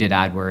 we did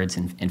AdWords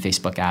and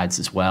Facebook ads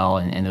as well,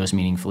 and those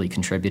meaningfully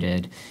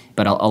contributed.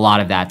 But a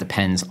lot of that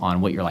depends on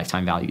what your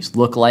lifetime values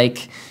look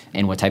like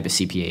and what type of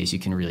CPAs you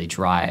can really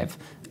drive.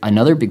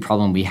 Another big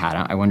problem we had,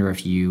 I wonder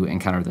if you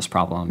encountered this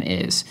problem,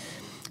 is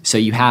so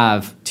you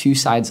have two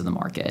sides of the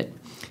market,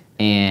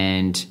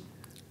 and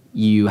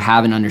you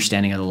have an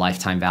understanding of the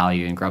lifetime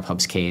value, in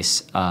Grubhub's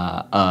case,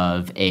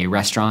 of a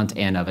restaurant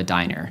and of a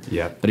diner.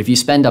 Yeah. But if you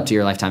spend up to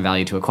your lifetime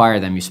value to acquire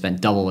them, you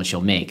spend double what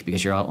you'll make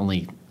because you're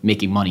only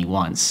making money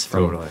once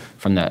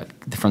from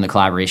the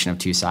collaboration of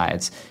two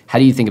sides. How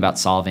do you think about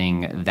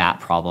solving that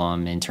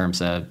problem in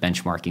terms of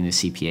benchmarking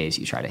the CPAs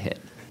you try to hit?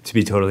 To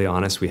be totally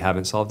honest, we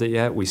haven't solved it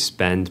yet. We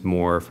spend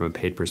more from a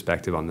paid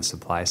perspective on the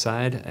supply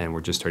side, and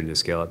we're just starting to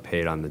scale up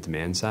paid on the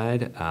demand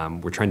side.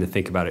 We're trying to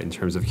think about it in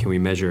terms of, can we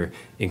measure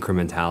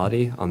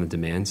incrementality on the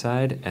demand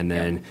side, and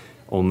then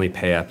only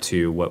pay up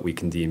to what we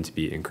can deem to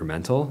be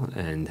incremental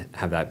and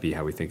have that be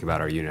how we think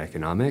about our unit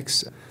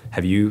economics.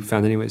 Have you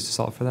found any ways to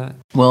solve for that?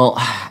 Well,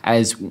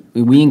 as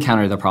we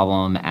encountered the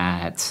problem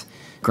at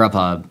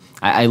Grubhub,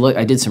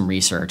 I did some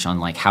research on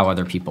like how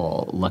other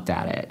people looked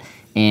at it.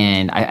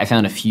 And I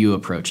found a few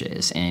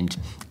approaches, and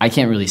I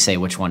can't really say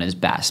which one is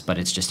best, but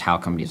it's just how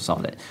companies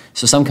solved it.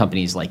 So some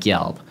companies like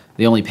Yelp,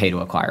 they only pay to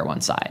acquire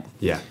one side.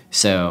 Yeah.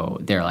 So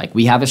they're like,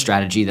 we have a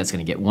strategy that's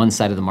going to get one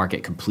side of the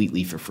market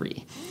completely for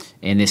free.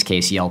 In this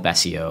case, Yelp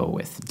SEO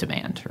with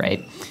demand,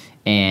 right?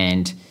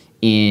 And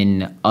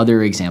in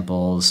other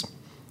examples,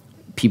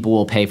 people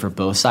will pay for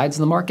both sides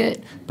of the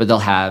market, but they'll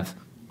have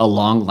a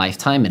long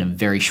lifetime and a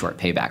very short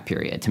payback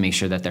period to make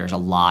sure that there's a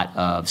lot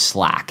of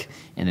slack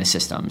in the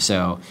system.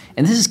 So,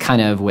 and this is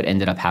kind of what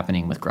ended up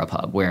happening with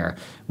Grubhub, where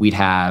we'd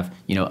have,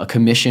 a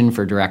commission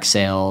for direct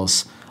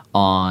sales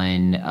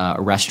on a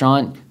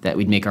restaurant that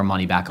we'd make our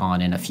money back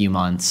on in a few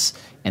months.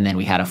 And then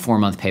we had a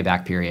 4-month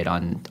payback period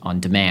on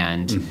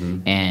demand,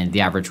 and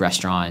the average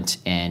restaurant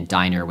and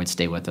diner would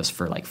stay with us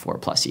for like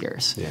 4+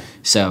 years. Yeah.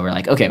 So we're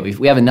like, okay,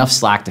 we have enough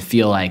slack to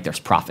feel like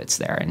there's profits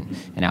there, and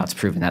now it's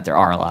proven that there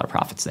are a lot of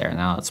profits there.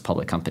 Now it's a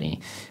public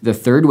company. The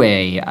third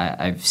way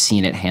I've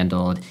seen it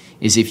handled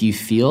is if you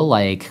feel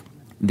like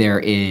there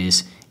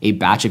is a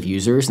batch of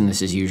users, and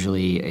this is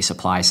usually a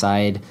supply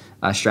side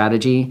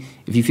strategy.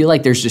 If you feel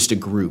like there's just a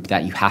group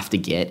that you have to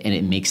get and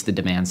it makes the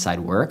demand side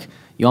work,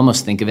 you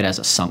almost think of it as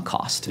a sunk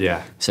cost.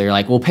 Yeah. So you're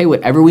like, we'll pay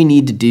whatever we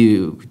need to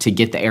do to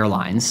get the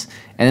airlines.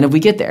 And then if we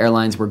get the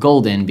airlines, we're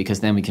golden, because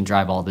then we can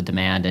drive all the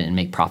demand and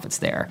make profits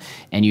there.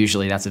 And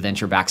usually that's a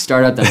venture-backed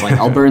startup that's like,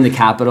 I'll burn the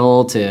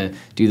capital to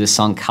do the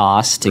sunk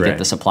cost to get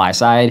the supply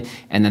side.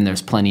 And then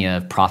there's plenty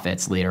of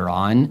profits later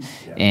on.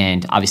 Yeah.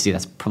 And obviously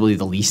that's probably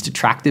the least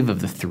attractive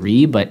of the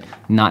three, but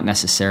not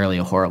necessarily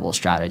a horrible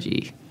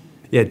strategy.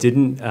 Yeah,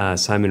 didn't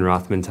Simon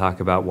Rothman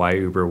talk about why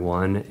Uber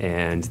won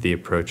and the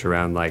approach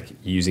around like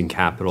using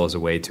capital as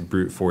a way to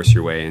brute force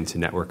your way into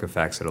network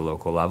effects at a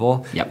local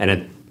level? Yep.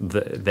 And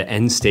the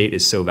end state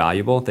is so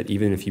valuable that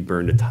even if you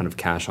burned a ton of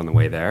cash on the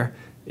way there,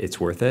 it's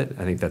worth it.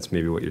 I think that's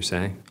maybe what you're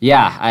saying.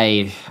 Yeah,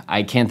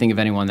 I can't think of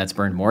anyone that's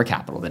burned more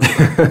capital than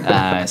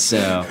Uber.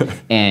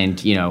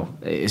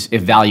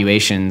 If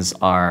valuations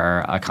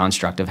are a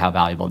construct of how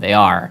valuable they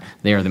are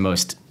the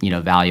most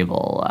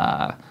valuable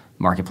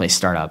marketplace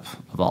startup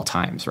of all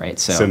times, right?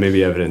 So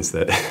maybe evidence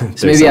that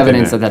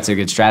that's a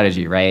good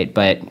strategy, right?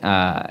 But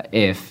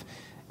if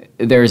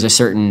there's a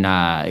certain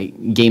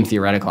game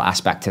theoretical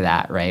aspect to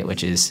that, right?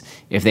 Which is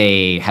if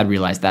they had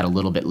realized that a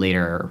little bit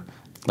later,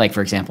 like for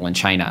example in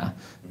China,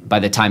 by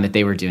the time that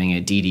they were doing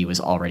it, Didi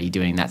was already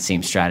doing that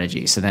same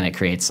strategy. So then it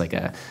creates like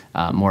a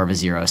more of a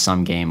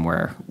zero-sum game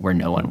where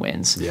no one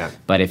wins. Yeah.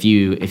 But if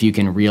you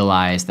can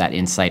realize that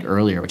insight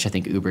earlier, which I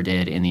think Uber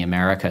did in the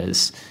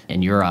Americas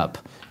and Europe,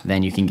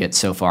 then you can get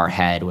so far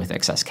ahead with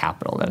excess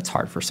capital that it's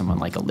hard for someone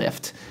like a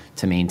Lyft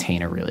to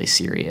maintain a really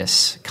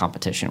serious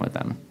competition with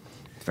them.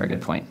 Very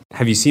good point.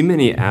 Have you seen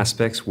many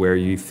aspects where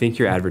you think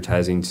you're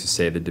advertising to,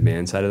 say, the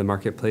demand side of the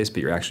marketplace,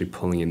 but you're actually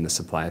pulling in the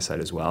supply side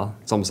as well?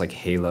 It's almost like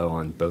Halo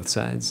on both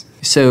sides.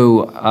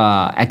 So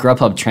at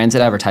Grubhub,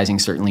 transit advertising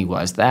certainly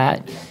was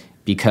that,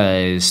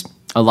 because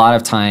a lot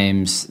of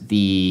times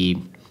the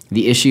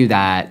issue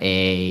that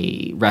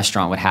a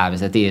restaurant would have is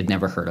that they had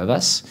never heard of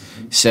us.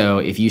 So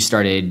if you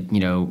started,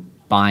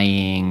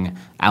 buying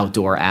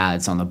outdoor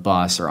ads on the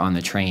bus or on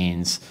the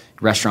trains,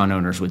 restaurant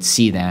owners would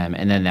see them,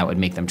 and then that would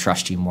make them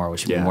trust you more,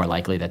 which would be more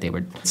likely that they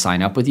would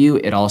sign up with you.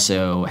 It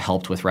also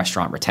helped with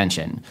restaurant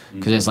retention,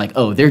 because it's like,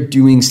 oh, they're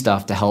doing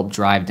stuff to help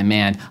drive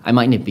demand. I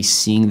might not be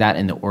seeing that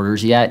in the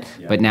orders yet,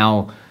 but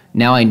now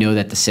I know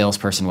that the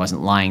salesperson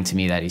wasn't lying to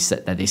me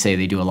that they say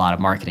they do a lot of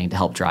marketing to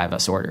help drive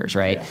us orders,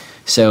 right? Yeah.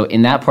 So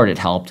in that part, it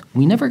helped.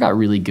 We never got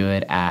really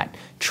good at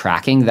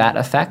tracking that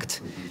effect.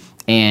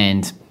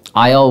 And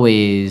I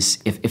always,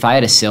 if I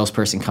had a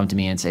salesperson come to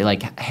me and say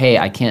like, hey,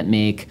 I can't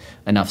make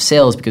enough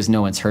sales because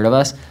no one's heard of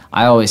us,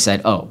 I always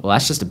said, oh, well,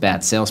 that's just a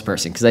bad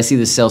salesperson, because I see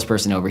this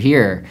salesperson over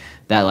here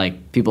that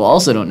like people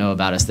also don't know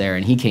about us there,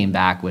 and he came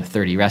back with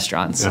 30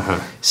 restaurants.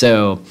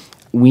 So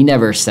we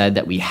never said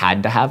that we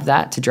had to have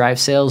that to drive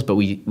sales, but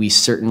we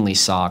certainly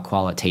saw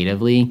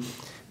qualitatively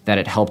that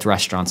it helped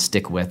restaurants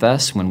stick with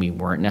us when we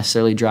weren't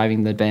necessarily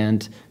driving the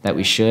demand that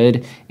we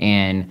should,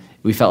 and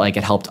we felt like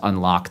it helped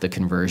unlock the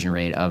conversion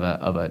rate of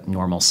a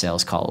normal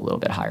sales call a little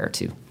bit higher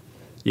too.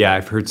 Yeah,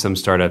 I've heard some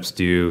startups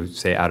do,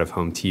 say,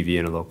 out-of-home TV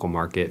in a local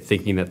market,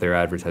 thinking that they're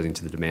advertising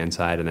to the demand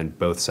side, and then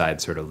both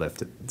sides sort of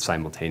lift it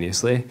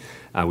simultaneously.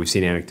 We've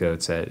seen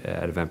anecdotes at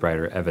Eventbrite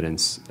or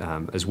evidence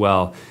as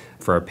well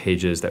for our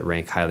pages that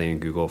rank highly in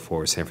Google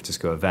for San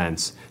Francisco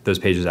events. Those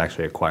pages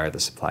actually acquire the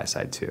supply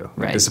side too.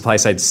 Right. The supply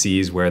side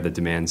sees where the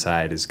demand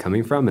side is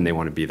coming from, and they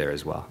want to be there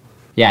as well.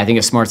 Yeah, I think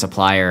a smart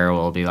supplier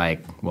will be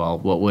like, well,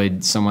 what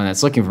would someone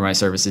that's looking for my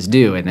services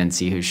do, and then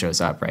see who shows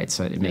up, right?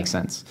 So it makes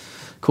sense.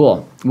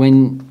 Cool.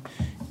 When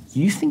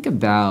you think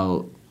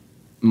about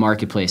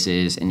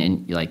marketplaces,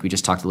 and like we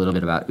just talked a little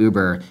bit about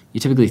Uber,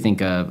 you typically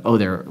think of, oh,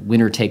 they're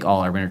winner take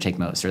all or winner take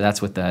most, or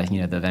that's what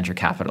the venture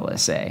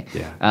capitalists say.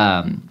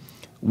 Yeah.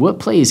 What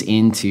plays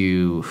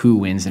into who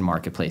wins in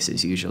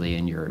marketplaces usually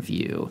in your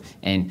view?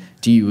 And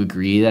do you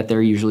agree that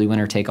they're usually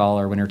winner take all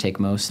or winner take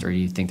most, or do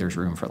you think there's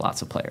room for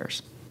lots of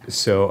players?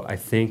 So I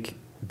think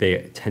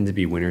they tend to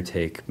be winner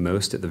take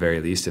most at the very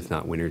least, if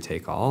not winner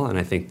take all. And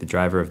I think the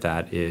driver of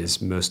that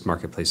is most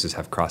marketplaces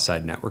have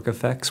cross-site network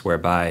effects,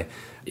 whereby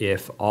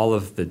if all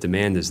of the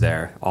demand is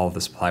there, all of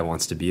the supply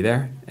wants to be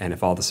there. And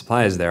if all the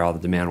supply is there, all the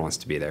demand wants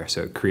to be there.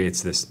 So it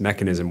creates this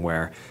mechanism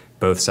where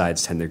both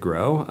sides tend to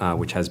grow,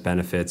 which has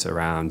benefits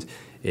around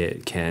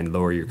it can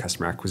lower your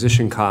customer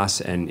acquisition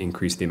costs and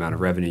increase the amount of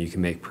revenue you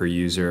can make per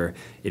user.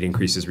 It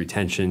increases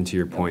retention, to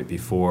your point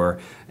before.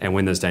 And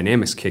when those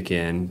dynamics kick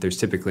in, there's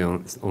typically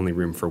only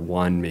room for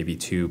one, maybe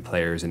two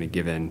players in a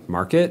given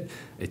market.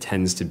 It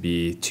tends to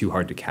be too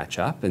hard to catch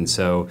up. And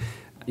so,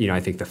 I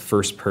think the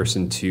first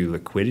person to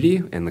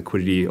liquidity, and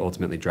liquidity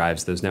ultimately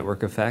drives those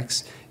network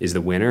effects, is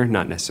the winner,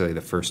 not necessarily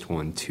the first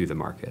one to the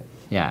market.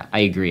 Yeah, I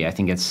agree. I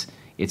think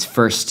it's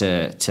first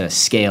to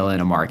scale in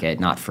a market,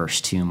 not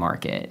first to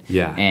market.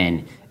 Yeah.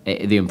 And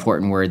the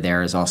important word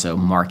there is also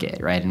market,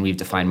 right? And we've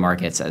defined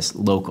markets as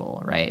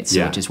local, right?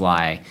 So which is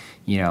why,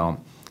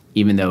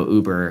 even though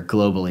Uber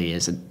globally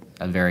is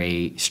a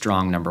very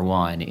strong number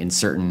one in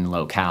certain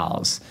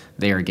locales,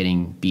 they are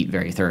getting beat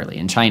very thoroughly.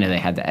 In China, they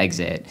had the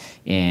exit.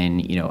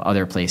 In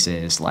other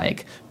places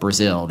like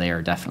Brazil, they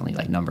are definitely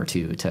like number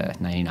 2 to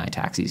 99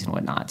 taxis and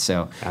whatnot.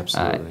 So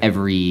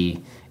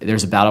absolutely.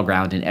 There's a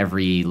battleground in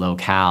every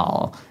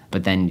locale,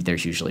 but then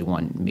there's usually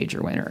one major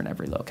winner in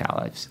every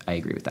locale. I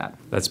agree with that.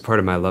 That's part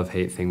of my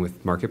love-hate thing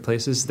with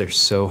marketplaces. They're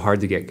so hard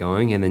to get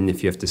going, and then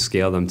if you have to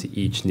scale them to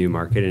each new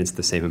market and it's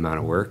the same amount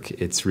of work,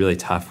 it's really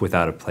tough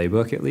without a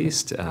playbook at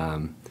least.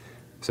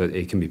 So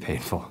it can be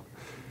painful.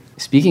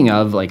 Speaking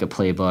of like a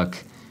playbook,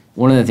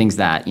 one of the things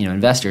that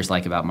investors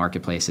like about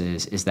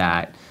marketplaces is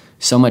that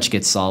so much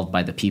gets solved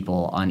by the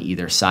people on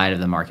either side of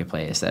the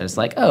marketplace. That it's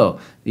like, oh,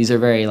 these are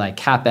very like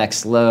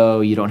CapEx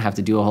low. You don't have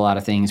to do a whole lot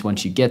of things.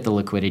 Once you get the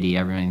liquidity,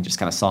 everything just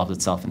kind of solves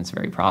itself and it's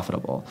very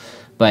profitable.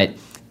 But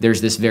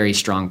there's this very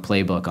strong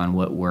playbook on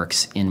what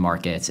works in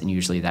markets, and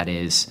usually that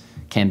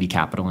can be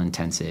capital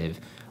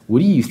intensive. What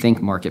do you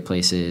think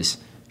marketplaces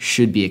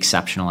should be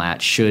exceptional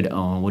at, should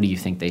own? What do you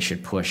think they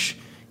should push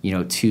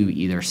to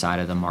either side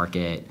of the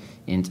market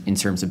in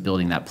terms of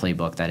building that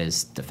playbook that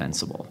is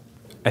defensible?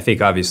 I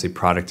think obviously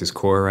product is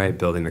core, right?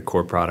 Building the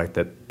core product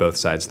that both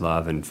sides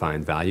love and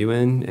find value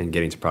in, and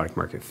getting to product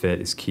market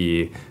fit is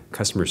key.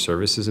 Customer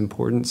service is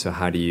important. So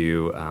how do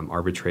you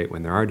arbitrate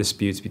when there are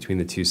disputes between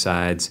the two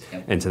sides?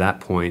 Yep. And to that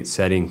point,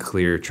 setting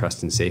clear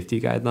trust and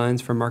safety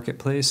guidelines for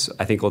marketplace.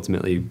 I think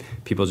ultimately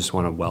people just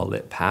want a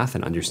well-lit path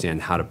and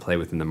understand how to play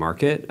within the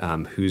market.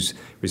 Who's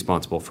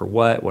responsible for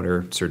what? What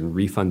are certain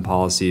refund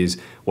policies?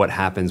 What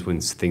happens when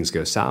things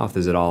go south?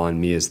 Is it all on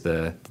me as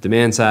the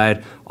demand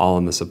side, all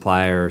on the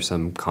supplier, or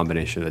some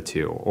combination of the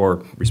two,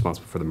 or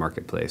responsible for the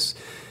marketplace?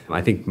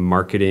 I think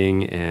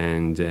marketing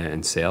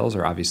and sales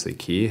are obviously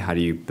key. How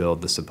do you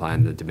build the supply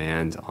and the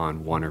demand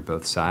on one or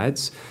both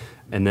sides?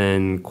 And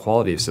then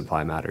quality of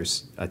supply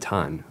matters a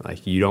ton.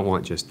 Like, you don't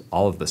want just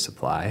all of the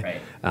supply.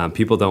 Right.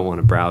 People don't want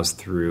to browse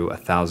through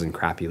 1,000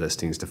 crappy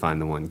listings to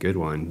find the one good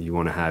one. You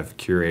want to have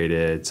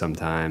curated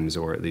sometimes,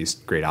 or at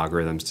least great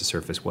algorithms to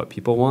surface what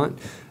people want.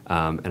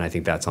 And I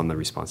think that's on the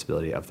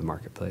responsibility of the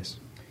marketplace.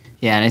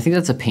 Yeah, and I think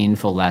that's a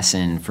painful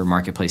lesson for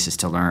marketplaces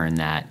to learn,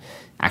 that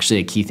actually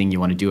a key thing you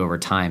want to do over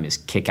time is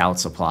kick out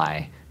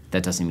supply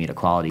that doesn't meet a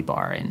quality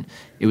bar. And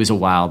it was a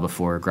while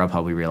before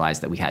Grubhub we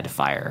realized that we had to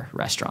fire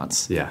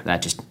restaurants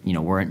that just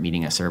weren't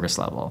meeting a service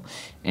level.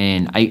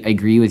 And I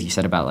agree with you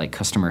said about like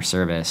customer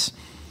service.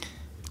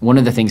 One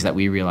of the things that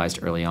we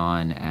realized early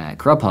on at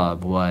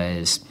Grubhub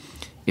was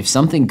if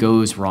something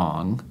goes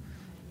wrong,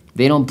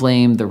 they don't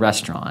blame the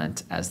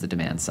restaurant as the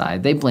demand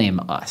side. They blame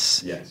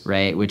us,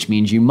 right? Which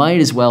means you might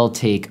as well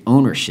take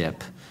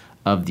ownership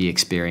of the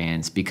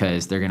experience,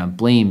 because they're going to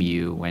blame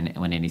you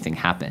when anything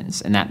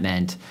happens. And that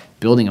meant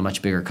building a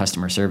much bigger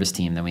customer service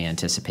team than we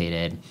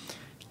anticipated,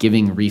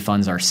 giving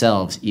refunds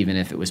ourselves, even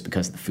if it was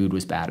because the food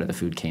was bad or the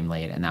food came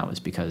late, and that was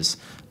because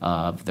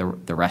of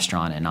the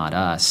restaurant and not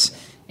us.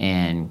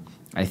 And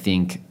I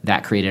think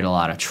that created a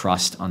lot of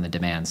trust on the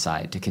demand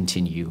side to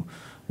continue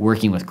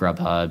working with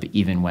Grubhub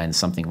even when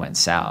something went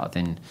south.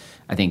 And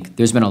I think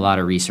there's been a lot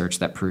of research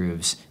that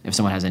proves if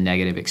someone has a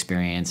negative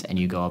experience and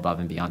you go above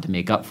and beyond to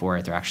make up for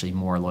it, they're actually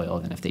more loyal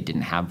than if they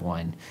didn't have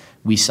one.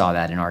 We saw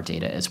that in our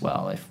data as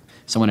well. If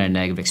someone had a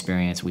negative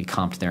experience, we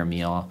comped their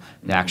meal,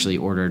 they actually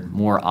ordered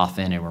more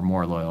often and were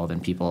more loyal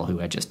than people who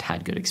had just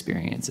had good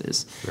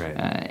experiences.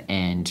 Right.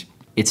 And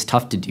it's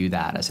tough to do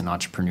that as an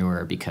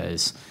entrepreneur,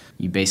 because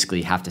you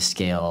basically have to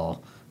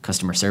scale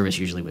customer service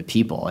usually with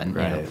people.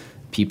 And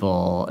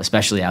people,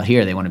 especially out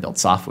here, they want to build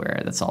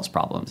software that solves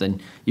problems. And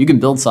you can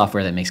build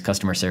software that makes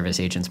customer service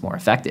agents more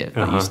effective,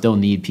 but you still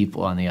need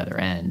people on the other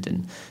end.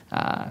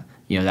 And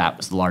that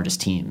was the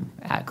largest team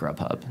at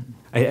Grubhub.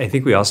 I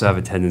think we also have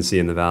a tendency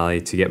in the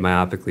Valley to get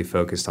myopically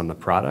focused on the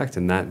product,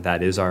 and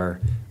that is our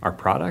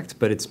product,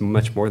 but it's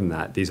much more than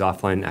that. These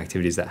offline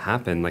activities that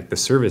happen, like the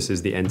service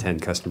is the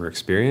end-to-end customer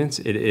experience.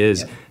 It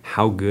is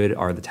how good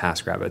are the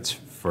TaskRabbits,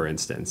 for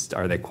instance?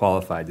 Are they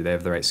qualified? Do they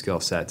have the right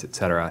skill sets, et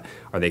cetera?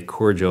 Are they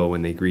cordial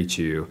when they greet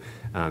you?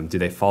 Do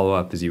they follow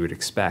up as you would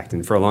expect?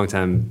 And for a long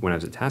time when I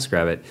was at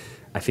TaskRabbit,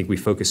 I think we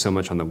focus so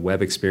much on the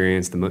web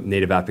experience, the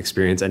native app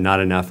experience, and not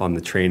enough on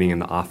the training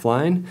and the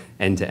offline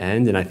end to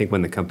end. And I think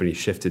when the company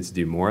shifted to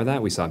do more of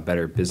that, we saw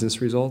better business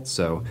results.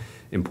 So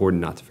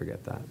important not to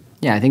forget that.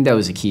 Yeah, I think that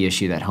was a key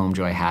issue that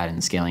HomeJoy had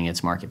in scaling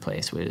its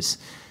marketplace, was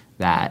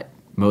that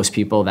most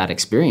people that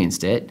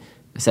experienced it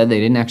said they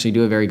didn't actually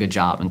do a very good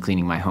job in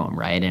cleaning my home,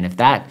 right? And if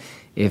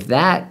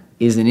that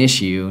is an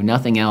issue,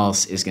 nothing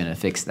else is going to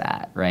fix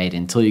that, right?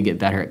 Until you get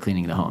better at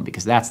cleaning the home,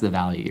 because that's the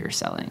value you're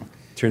selling.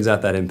 Turns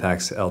out that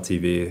impacts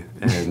LTV,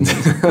 and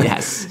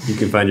yes, you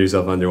can find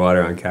yourself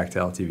underwater on CAC to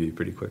LTV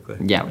pretty quickly.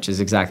 Yeah, which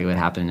is exactly what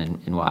happened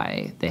and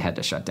why they had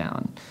to shut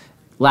down.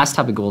 Last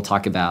topic we'll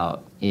talk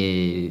about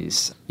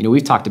is,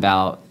 we've talked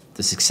about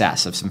the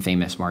success of some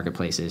famous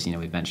marketplaces.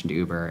 We've mentioned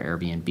Uber,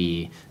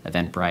 Airbnb,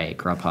 Eventbrite,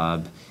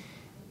 Grubhub.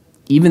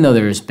 Even though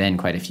there's been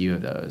quite a few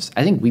of those,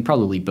 I think we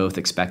probably both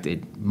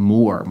expected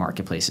more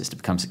marketplaces to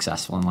become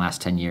successful in the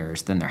last 10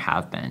 years than there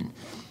have been.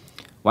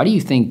 Why do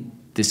you think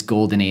this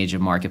golden age of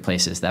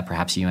marketplaces that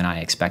perhaps you and I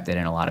expected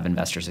and a lot of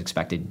investors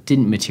expected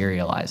didn't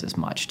materialize as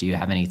much? Do you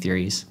have any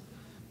theories?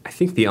 I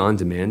think the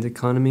on-demand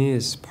economy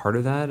is part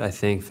of that. I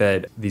think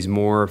that these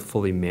more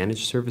fully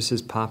managed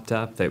services popped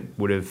up that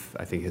would have,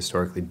 I think,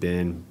 historically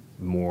been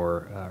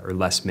more or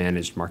less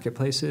managed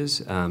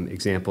marketplaces.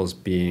 Examples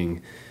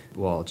being,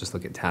 well, just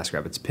look at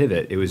TaskRabbit's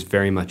pivot. It was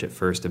very much at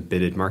first a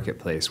bidded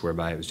marketplace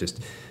whereby it was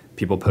just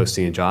people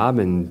posting a job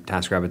and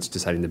TaskRabbit's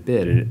deciding to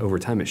bid. And over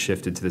time, it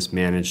shifted to this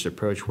managed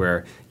approach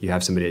where you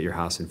have somebody at your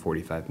house in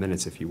 45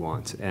 minutes if you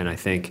want. And I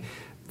think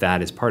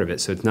that is part of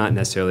it. So it's not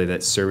necessarily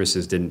that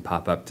services didn't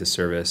pop up to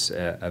service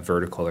a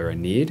vertical or a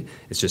need.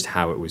 It's just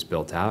how it was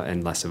built out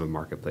and less of a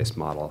marketplace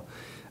model.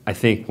 I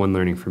think one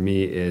learning for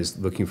me is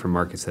looking for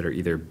markets that are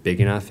either big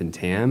enough in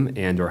TAM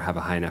and or have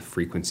a high enough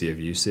frequency of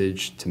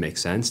usage to make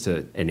sense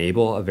to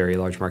enable a very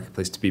large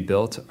marketplace to be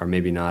built, or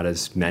maybe not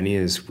as many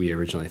as we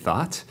originally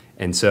thought.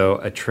 And so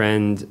a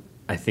trend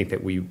I think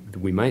that we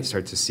might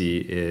start to see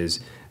is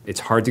it's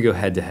hard to go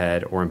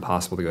head-to-head or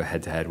impossible to go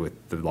head-to-head with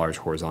the large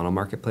horizontal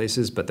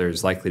marketplaces, but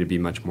there's likely to be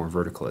much more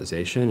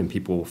verticalization, and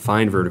people will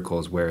find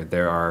verticals where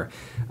there are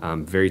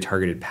very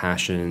targeted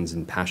passions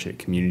and passionate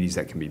communities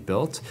that can be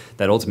built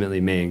that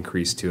ultimately may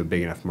increase to a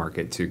big enough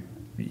market to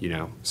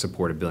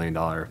support $1 billion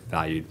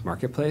valued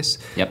marketplace.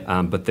 Yep.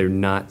 But they're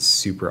not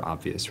super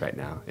obvious right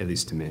now, at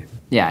least to me.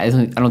 Yeah, I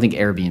don't think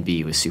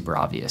Airbnb was super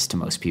obvious to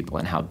most people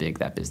and how big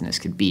that business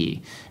could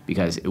be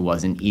because it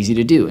wasn't easy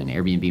to do, and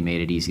Airbnb made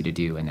it easy to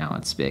do, and now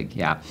it's big.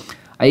 Yeah,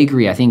 I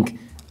agree. I think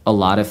a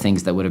lot of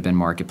things that would have been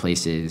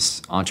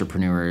marketplaces,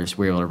 entrepreneurs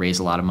were able to raise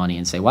a lot of money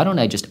and say, why don't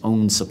I just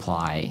own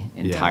supply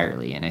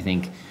entirely? Yeah. And I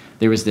think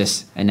there was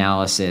this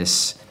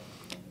analysis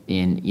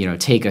in,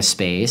 take a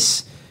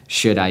space.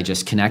 Should I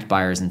just connect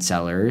buyers and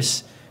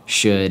sellers?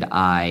 Should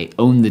I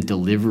own the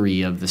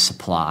delivery of the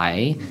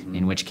supply? Mm-hmm.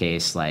 In which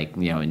case,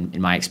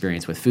 in my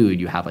experience with food,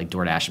 you have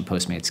DoorDash and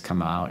Postmates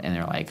come out and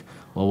they're like,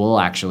 well, we'll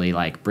actually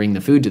bring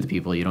the food to the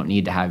people. You don't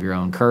need to have your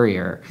own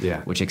courier,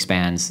 which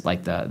expands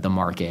the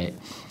market.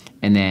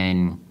 And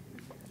then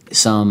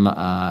some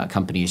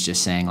companies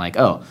just saying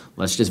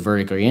let's just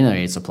vertically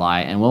integrate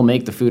supply and we'll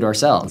make the food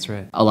ourselves. That's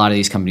right. A lot of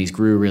these companies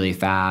grew really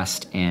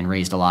fast and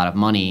raised a lot of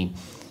money.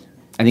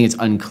 I think it's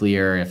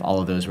unclear if all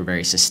of those were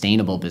very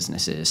sustainable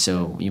businesses.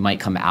 So you might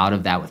come out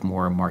of that with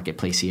more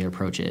marketplacey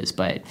approaches,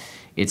 but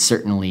it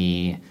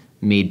certainly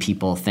made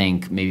people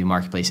think maybe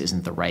marketplace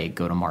isn't the right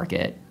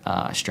go-to-market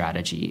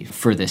strategy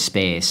for this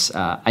space.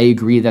 I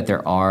agree that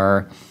there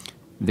are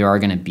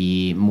going to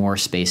be more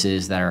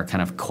spaces that are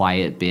kind of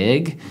quiet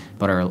big,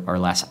 but are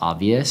less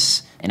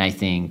obvious. And I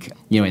think,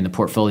 in the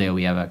portfolio,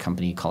 we have a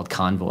company called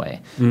Convoy,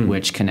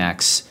 which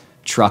connects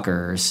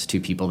truckers to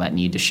people that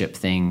need to ship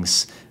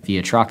things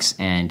via trucks,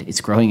 and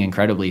it's growing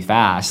incredibly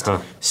fast.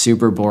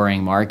 Super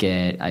boring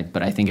market,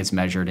 but I think it's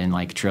measured in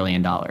 $1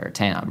 trillion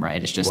TAM,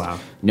 right? It's just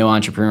no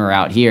entrepreneur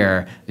out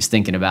here is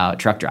thinking about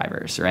truck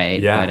drivers,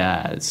 right? Yeah.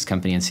 But it's a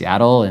company in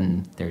Seattle,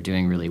 and they're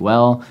doing really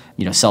well.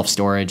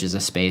 Self-storage is a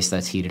space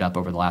that's heated up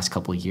over the last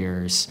couple of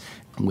years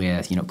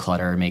with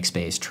Clutter,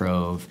 MakeSpace,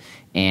 Trove.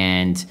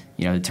 And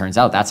it turns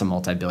out that's a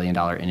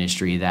multi-billion-dollar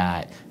industry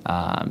that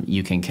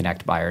you can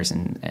connect buyers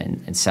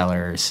and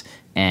sellers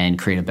and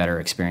create a better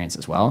experience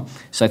as well.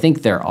 So I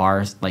think there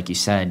are, like you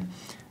said,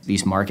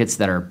 these markets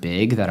that are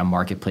big that a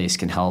marketplace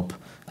can help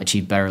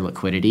achieve better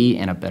liquidity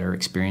and a better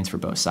experience for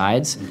both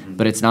sides. Mm-hmm.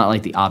 But it's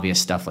not the obvious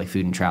stuff like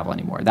food and travel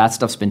anymore. That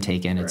stuff's been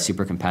taken. Right. It's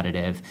super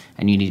competitive,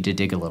 and you need to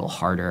dig a little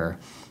harder.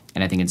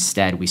 And I think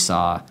instead we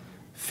saw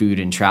food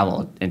and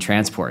travel and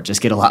transport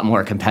just get a lot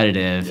more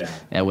competitive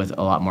with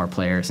a lot more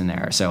players in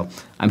there. So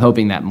I'm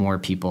hoping that more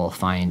people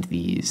find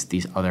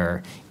these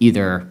other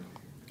either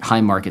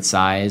high market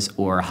size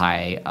or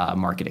high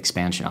market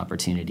expansion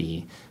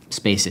opportunity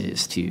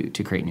spaces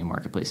to create new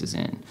marketplaces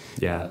in.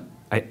 Yeah.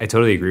 I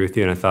totally agree with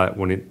you, and I thought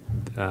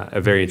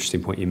a very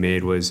interesting point you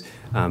made was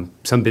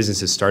some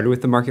businesses started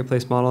with the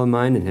marketplace model in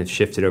mind and have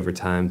shifted over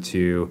time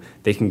to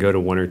they can go to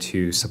one or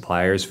two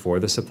suppliers for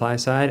the supply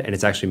side, and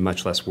it's actually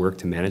much less work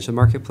to manage the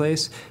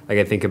marketplace. Like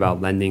I think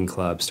about Lending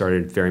Club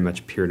started very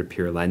much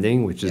peer-to-peer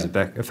lending, which is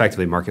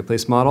effectively a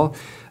marketplace model.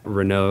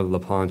 Renaud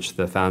Laplanche,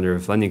 the founder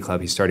of Lending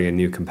Club, he's starting a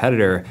new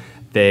competitor.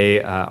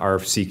 They are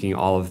seeking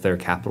all of their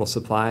capital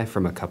supply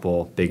from a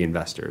couple big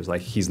investors.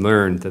 Like he's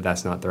learned that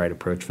that's not the right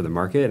approach for the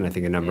market, and I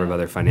think a number of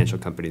other financial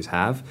companies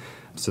have.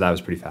 So that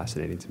was pretty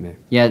fascinating to me.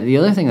 Yeah, the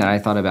other thing that I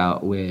thought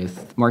about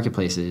with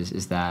marketplaces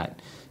is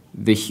that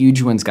the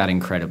huge ones got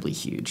incredibly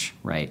huge,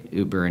 right?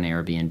 Uber and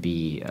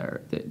Airbnb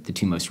are the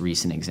two most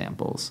recent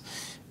examples.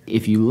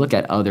 If you look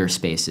at other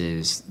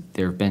spaces,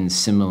 there have been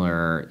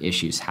similar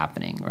issues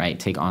happening, right?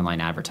 Take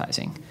online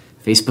advertising.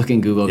 Facebook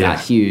and Google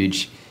got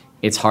huge.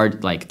 It's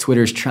hard, like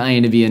Twitter's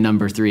trying to be a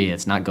number 3.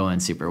 It's not going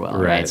super well,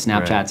 right?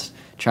 Snapchat's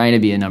trying to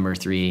be a number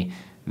 3.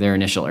 Their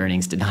initial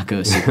earnings did not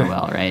go super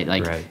well, right?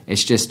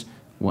 It's just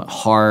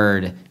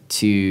hard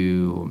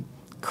to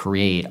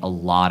create a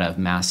lot of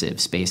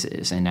massive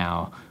spaces. And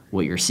now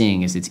what you're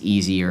seeing is it's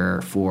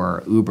easier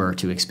for Uber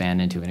to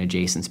expand into an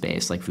adjacent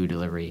space like food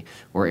delivery,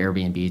 or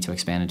Airbnb to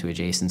expand into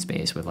adjacent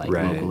space with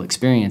local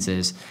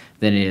experiences,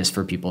 than it is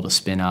for people to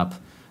spin up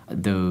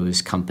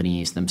those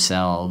companies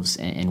themselves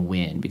and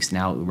win, because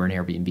now Uber and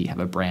Airbnb have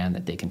a brand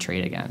that they can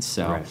trade against.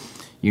 So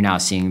you're now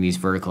seeing these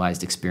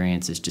verticalized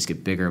experiences just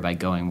get bigger by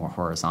going more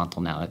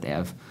horizontal now that they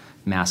have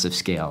massive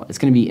scale. It's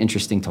going to be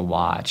interesting to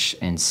watch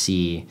and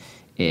see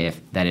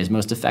if that is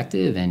most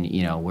effective, and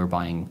we're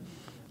buying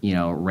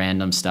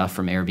random stuff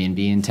from Airbnb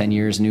in 10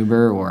 years in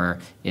Uber, or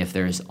if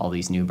there's all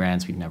these new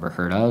brands we've never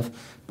heard of.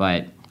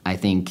 But I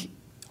think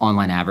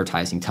online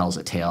advertising tells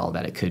a tale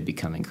that it could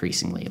become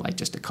increasingly like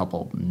just a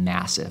couple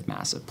massive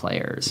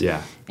players.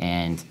 Yeah.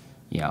 And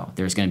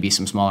there's going to be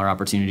some smaller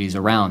opportunities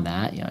around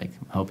that. Like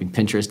I'm hoping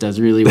Pinterest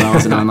does really well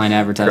as an online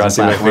advertising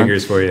Crossing platform. my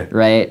fingers for you.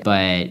 Right.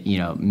 But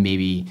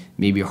maybe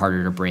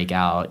harder to break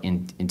out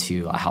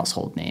into a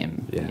household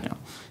name. Yeah.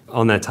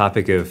 On that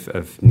topic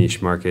of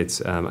niche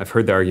markets, I've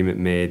heard the argument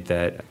made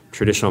that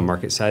traditional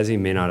market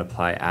sizing may not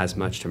apply as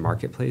much to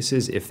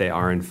marketplaces if they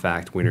are in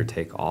fact winner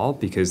take all,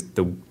 because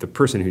the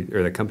person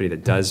or the company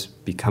that does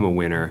become a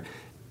winner,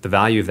 the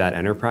value of that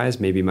enterprise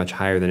may be much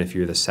higher than if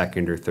you're the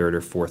second or third or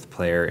fourth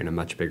player in a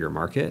much bigger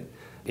market.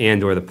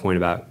 And or the point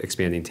about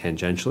expanding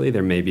tangentially,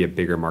 there may be a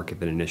bigger market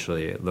than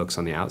initially it looks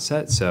on the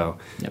outset. So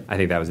I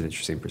think that was an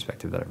interesting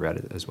perspective that I've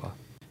read as well.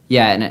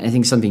 Yeah, and I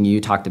think something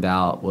you talked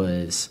about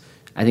was,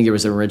 I think there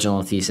was an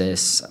original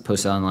thesis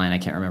posted online, I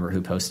can't remember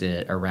who posted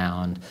it,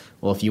 around,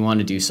 well, if you want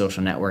to do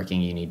social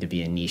networking, you need to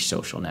be a niche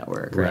social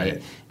network,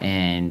 right?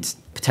 And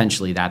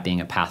potentially that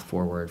being a path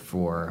forward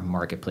for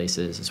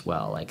marketplaces as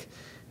well. Like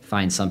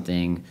find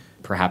something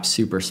perhaps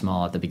super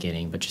small at the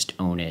beginning, but just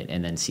own it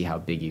and then see how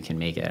big you can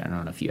make it. I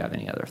don't know if you have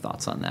any other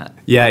thoughts on that.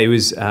 Yeah, it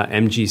was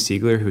MG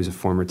Siegler, who's a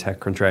former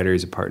TechCrunch writer.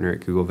 He's a partner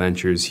at Google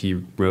Ventures. He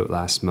wrote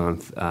last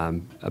month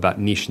about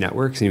niche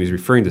networks, and he was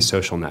referring to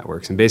social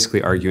networks and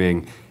basically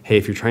arguing, hey,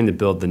 if you're trying to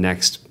build the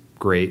next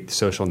great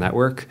social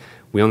network,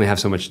 we only have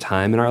so much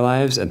time in our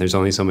lives, and there's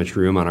only so much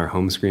room on our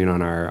home screen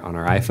on our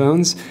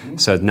iPhones,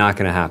 so it's not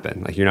going to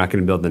happen. Like you're not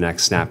going to build the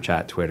next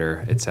Snapchat,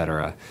 Twitter, et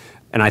cetera.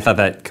 And I thought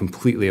that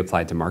completely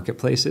applied to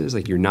marketplaces.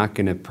 Like you're not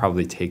going to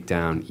probably take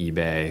down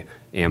eBay,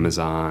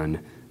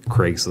 Amazon,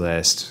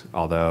 Craigslist,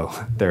 although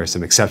there are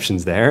some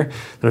exceptions there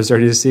that I'm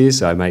starting to see,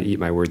 so I might eat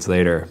my words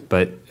later.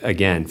 But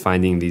again,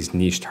 finding these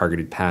niche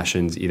targeted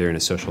passions either in a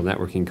social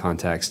networking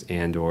context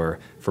and or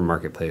for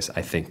marketplace,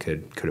 I think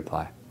could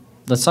apply.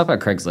 Let's talk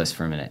about Craigslist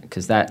for a minute,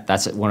 because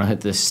that's one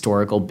of the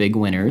historical big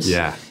winners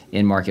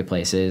in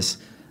marketplaces.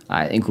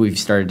 I think we've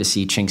started to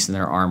see chinks in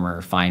their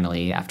armor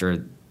finally,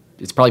 after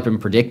it's probably been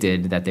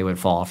predicted that they would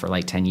fall for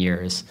like 10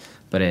 years,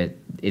 but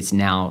it's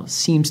now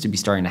seems to be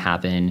starting to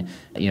happen.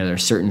 There are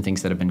certain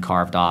things that have been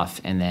carved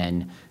off, and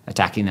then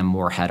attacking them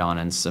more head on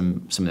in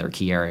some of their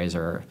key areas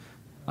or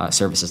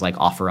services like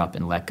OfferUp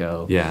and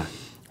LetGo. Yeah.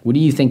 What do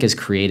you think has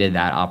created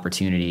that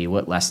opportunity?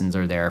 What lessons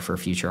are there for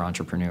future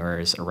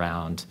entrepreneurs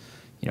around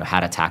how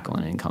to tackle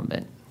an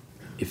incumbent?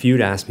 If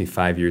you'd asked me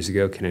 5 years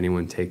ago, can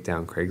anyone take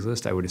down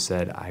Craigslist, I would have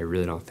said, I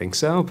really don't think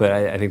so. But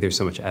I think there's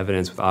so much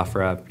evidence with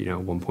OfferUp,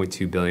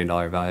 $1.2 billion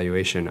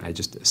valuation. I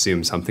just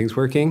assume something's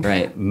working.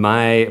 Right.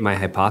 My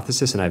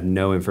hypothesis, and I have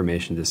no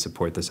information to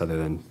support this other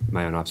than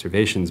my own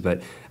observations,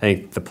 but I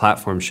think the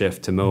platform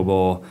shift to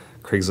mobile,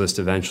 Craigslist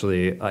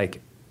eventually,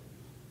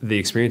 the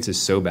experience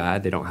is so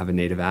bad they don't have a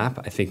native app.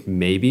 I think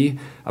maybe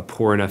a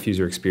poor enough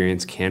user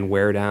experience can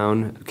wear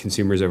down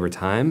consumers over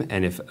time.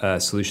 And if a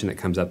solution that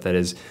comes up that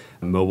is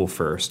mobile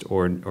first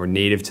or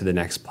native to the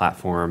next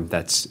platform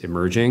that's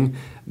emerging,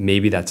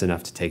 maybe that's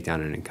enough to take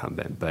down an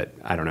incumbent. But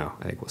I don't know.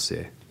 I think we'll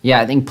see.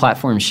 Yeah, I think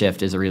platform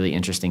shift is a really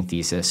interesting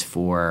thesis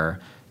for,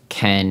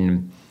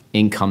 can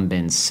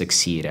incumbents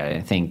succeed?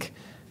 I think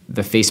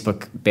the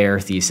Facebook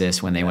bear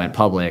thesis when they went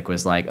public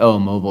was like, oh,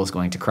 mobile is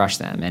going to crush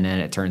them. And then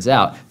it turns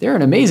out they're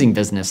an amazing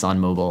business on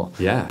mobile.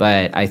 Yeah.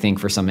 But I think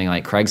for something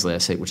like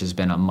Craigslist, which has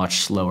been a much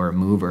slower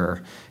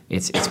mover,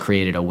 it's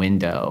created a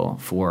window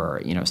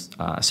for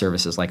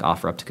services like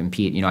OfferUp to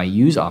compete. I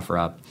use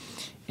OfferUp,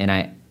 and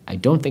I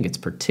don't think it's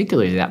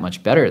particularly that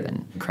much better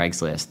than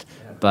Craigslist,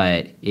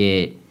 but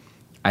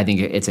I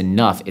think it's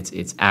enough.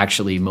 It's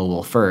actually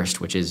mobile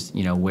first, which is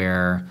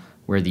where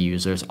the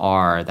users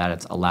are, that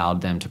it's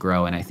allowed them to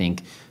grow. And I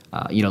think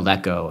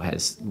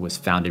Letgo was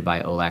founded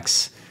by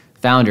OLX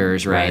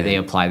founders, right? They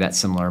apply that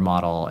similar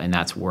model, and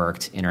that's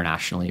worked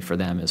internationally for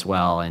them as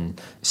well. And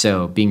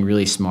so being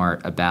really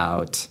smart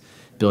about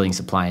building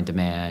supply and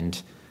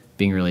demand,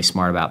 being really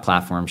smart about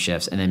platform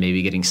shifts, and then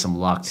maybe getting some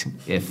luck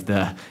if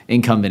the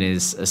incumbent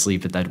is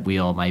asleep at that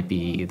wheel might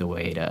be the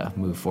way to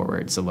move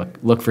forward. So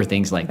look for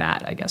things like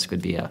that, I guess,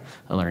 could be a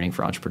learning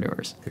for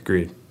entrepreneurs.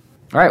 Agreed.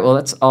 All right, well,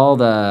 that's all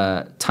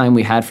the time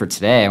we had for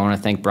today. I want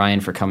to thank Brian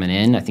for coming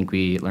in. I think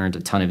we learned a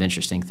ton of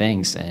interesting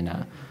things.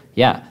 And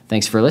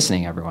thanks for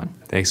listening, everyone.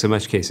 Thanks so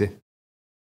much, Casey.